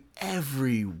and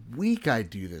every week. I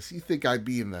do this. You think I'd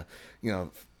be in the,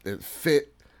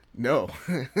 fit? No.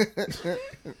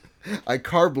 I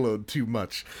carb load too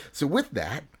much. So with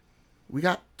that, we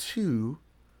got 2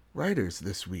 writers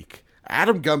this week.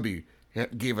 Adam Gumby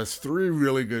gave us 3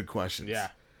 really good questions. Yeah.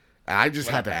 I just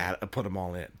had to put them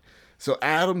all in. So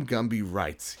Adam Gumby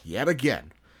writes, yet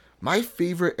again, my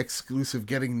favorite exclusive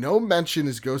getting no mention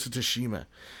is Ghost of Tsushima.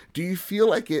 Do you feel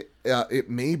like it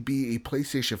may be a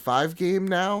PlayStation 5 game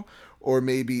now, or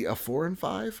maybe a 4 and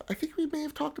 5? I think we may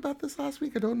have talked about this last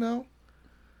week. I don't know,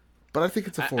 but I think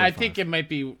it's a 4. I think it might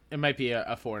be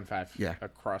a 4 and 5. Yeah, a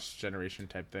cross generation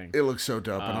type thing. It looks so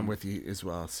dope, and I'm with you as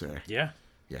well, sir. Yeah.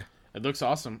 Yeah. It looks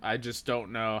awesome. I just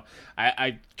don't know.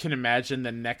 I can imagine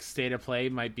the next state of play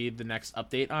might be the next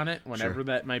update on it, whenever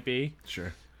that might be.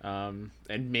 Sure. And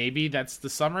maybe that's the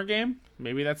summer game.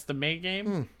 Maybe that's the May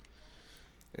game.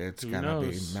 It's gonna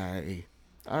be May.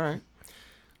 All right.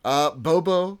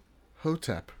 Bobo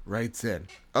Hotep writes in.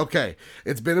 Okay,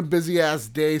 it's been a busy ass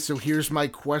day, so here's my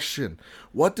question: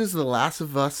 what does The Last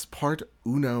of Us Part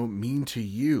Uno mean to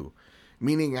you?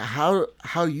 Meaning how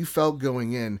you felt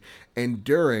going in and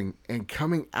during and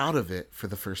coming out of it for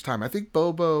the first time. I think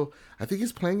Bobo,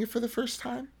 is playing it for the first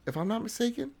time, if I'm not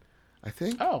mistaken. I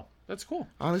think. Oh, that's cool.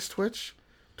 On his Twitch,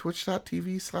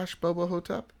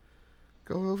 twitch.tv/BoboHotep.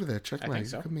 Go over there, check my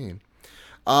mean.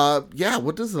 Yeah,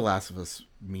 what does The Last of Us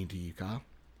mean to you, Kyle?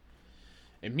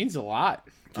 It means a lot.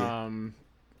 Yeah.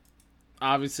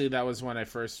 Obviously, that was when I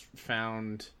first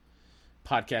found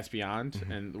Podcast Beyond,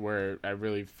 and where I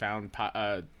really found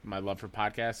my love for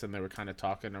podcasts, and they were kind of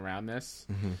talking around this.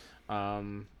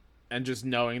 And just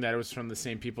knowing that it was from the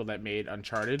same people that made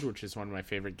Uncharted, which is one of my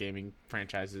favorite gaming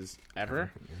franchises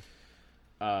ever.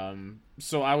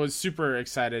 So I was super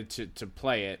excited to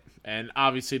play it. And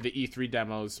obviously the E3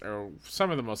 demos are some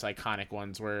of the most iconic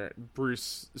ones, where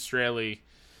Bruce Straley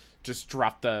just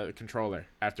dropped the controller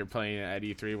after playing it at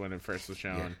E3 when it first was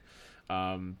shown.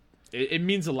 Yeah. It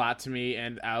means a lot to me,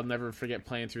 and I'll never forget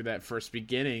playing through that first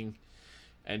beginning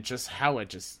and just how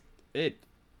it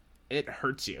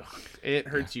hurts you. It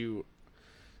hurts you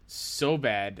so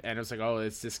bad, and it's like, oh,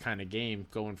 it's this kind of game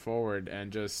going forward.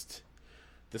 And just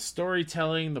the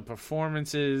storytelling, the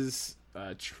performances,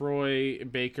 Troy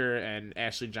Baker and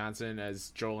Ashley Johnson as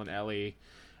Joel and Ellie,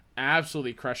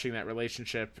 absolutely crushing that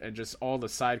relationship, and just all the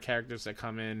side characters that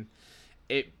come in.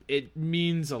 It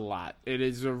means a lot. It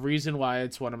is a reason why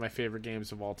it's one of my favorite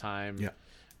games of all time. Yeah.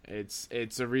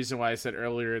 It's a reason why I said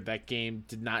earlier that game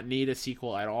did not need a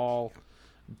sequel at all,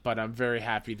 but I'm very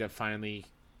happy to finally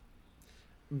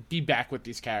be back with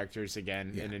these characters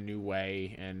again in a new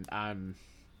way. And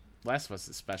Last of Us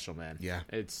is special, man. Yeah.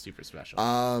 It's super special.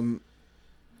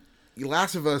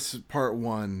 Last of Us Part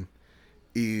 1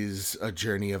 is a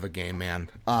journey of a game, man.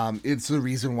 It's the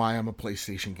reason why I'm a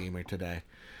PlayStation gamer today.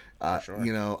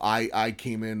 Sure. I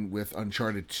came in with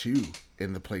Uncharted 2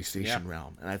 in the PlayStation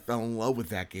realm, and I fell in love with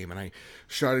that game, and I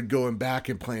started going back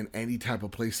and playing any type of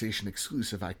PlayStation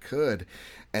exclusive I could.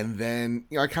 And then,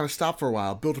 I kind of stopped for a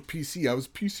while, built a PC. I was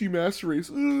PC Master Race.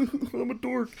 I'm a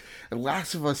dork. And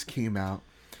Last of Us came out,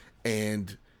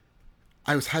 and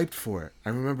I was hyped for it. I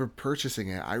remember purchasing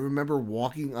it. I remember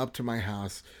walking up to my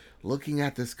house, looking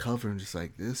at this cover, and just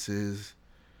like, this is...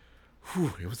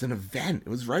 Whew, it was an event. It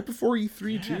was right before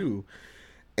E3 too.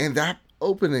 And that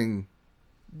opening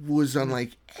was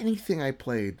unlike anything I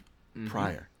played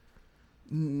prior.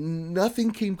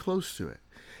 Nothing came close to it.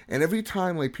 And every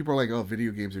time people are like, oh,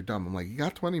 video games are dumb, I'm like, you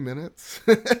got 20 minutes?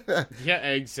 Yeah,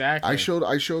 exactly. I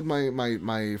showed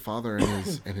my father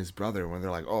and his brother when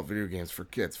they're like, oh, video games for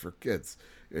kids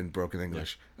in broken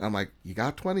English. And I'm like, you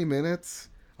got 20 minutes?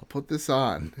 I'll put this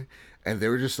on. And they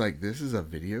were just like, this is a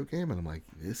video game? And I'm like,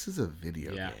 this is a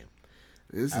video game.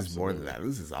 This is more than that.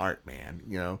 This is art, man.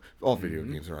 All video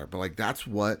games are art. But, that's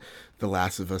what The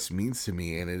Last of Us means to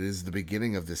me. And it is the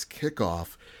beginning of this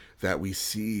kickoff that we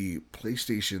see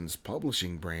PlayStation's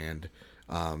publishing brand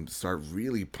start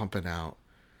really pumping out.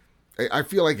 I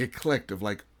feel like it clicked of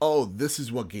oh, this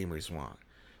is what gamers want.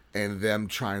 And them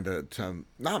trying to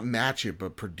not match it,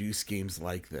 but produce games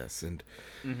like this. And...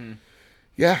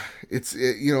 yeah,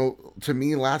 to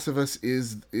me, Last of Us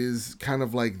is kind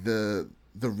of like the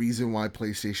reason why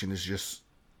PlayStation is just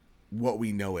what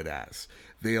we know it as.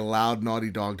 They allowed Naughty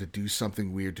Dog to do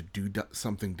something weird, to do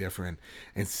something different,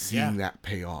 and seeing that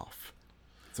pay off.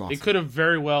 It's awesome. They could have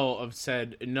very well have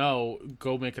said, no,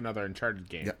 go make another Uncharted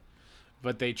game. Yep.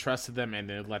 But they trusted them and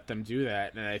they let them do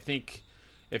that. And I think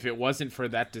if it wasn't for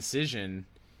that decision,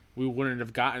 we wouldn't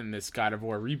have gotten this God of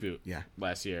War reboot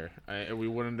last year. We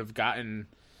wouldn't have gotten,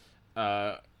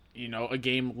 a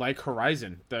game like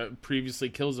Horizon, the previously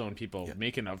Killzone people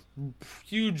making a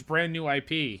huge brand new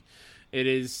IP. It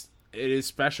is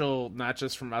special, not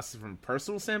just from us from a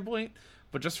personal standpoint,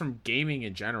 but just from gaming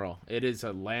in general. It is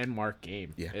a landmark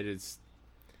game. Yeah. It is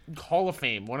Hall of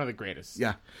Fame, one of the greatest.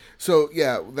 Yeah. So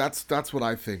that's what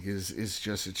I think is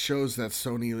just, it shows that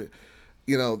Sony,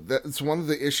 that's one of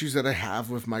the issues that I have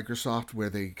with Microsoft, where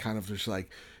they kind of just like,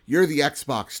 you're the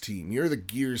Xbox team, you're the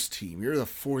Gears team, you're the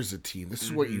Forza team. This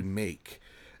is what you make.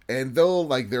 And though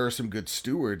like there are some good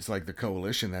stewards like the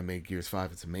Coalition that made Gears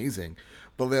 5, it's amazing.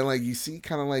 But then like you see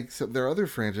kind of like their other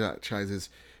franchises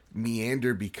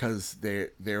meander because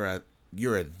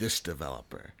you're a this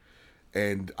developer.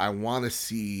 And I want to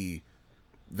see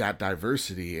that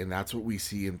diversity, and that's what we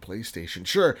see in PlayStation.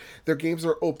 Sure, their games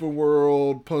are open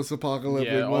world,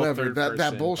 post-apocalyptic, whatever,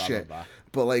 that bullshit. Blah, blah, blah.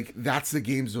 But like that's the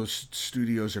games those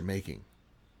studios are making.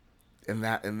 And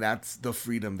that's the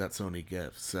freedom that Sony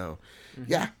gives. So,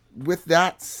 with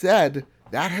that said,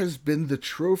 that has been the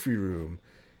Trophy Room.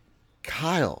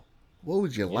 Kyle, what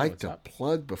would you like to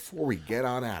plug before we get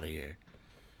on out of here?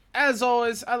 As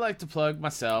always, I like to plug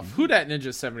myself,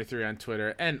 WhoDatNinja73 on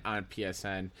Twitter and on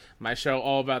PSN. My show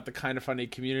all about the Kind of Funny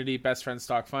community, Best Friends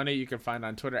Talk Funny. You can find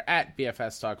on Twitter at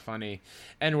BFS Talk Funny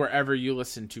and wherever you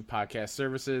listen to podcast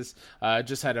services.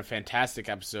 Just had a fantastic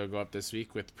episode go up this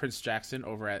week with Prince Jackson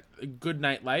over at Good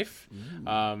Night Life.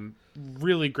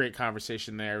 Really great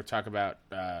conversation there. We talk about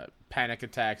panic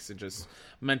attacks and just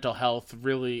mental health,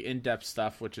 really in-depth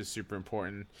stuff, which is super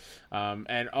important.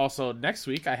 And also next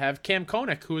week I have Cam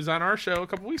Koenig, who was on our show a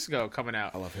couple weeks ago, coming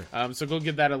out. I love him. So go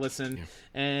give that a listen.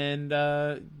 And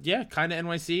kind of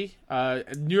NYC.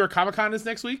 New York Comic Con is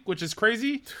next week, which is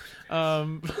crazy.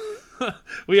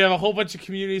 We have a whole bunch of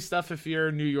community stuff. If you're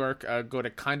in New York, go to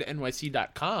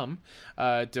kindofnyc.com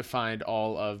to find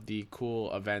all of the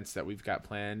cool events that we've got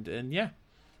planned. And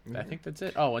I think that's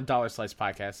it. Oh, and Dollar Slice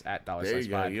Podcast at Dollar Slice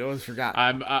Pod. You always forgot.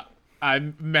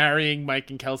 I'm marrying Mike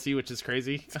and Kelsey, which is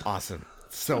crazy. It's awesome.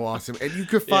 So awesome. And you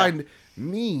can find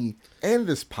me and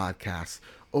this podcast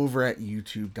over at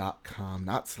youtube.com,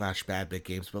 not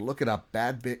 /badbitgames, but look it up,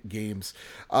 Badbit Games,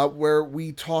 where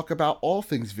we talk about all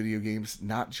things video games,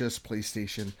 not just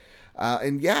PlayStation. I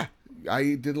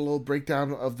did a little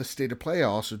breakdown of the state of play. I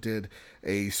also did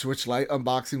a Switch Lite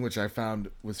unboxing, which I found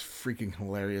was freaking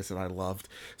hilarious and I loved.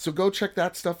 So go check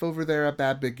that stuff over there at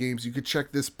Badbit Games. You could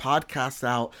check this podcast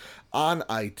out on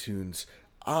iTunes,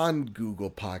 on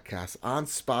Google Podcasts, on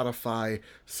Spotify,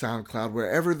 SoundCloud,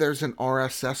 wherever there's an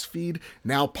RSS feed.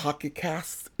 Now Pocket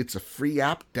Casts, it's a free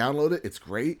app. Download it. It's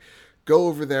great. Go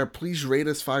over there. Please rate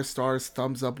us 5 stars,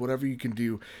 thumbs up, whatever you can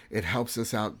do. It helps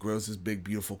us out, grows this big,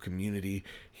 beautiful community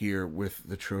here with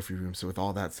the Trophy Room. So with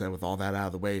all that said, with all that out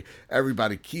of the way,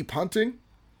 everybody keep hunting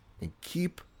and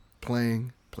keep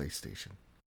playing PlayStation.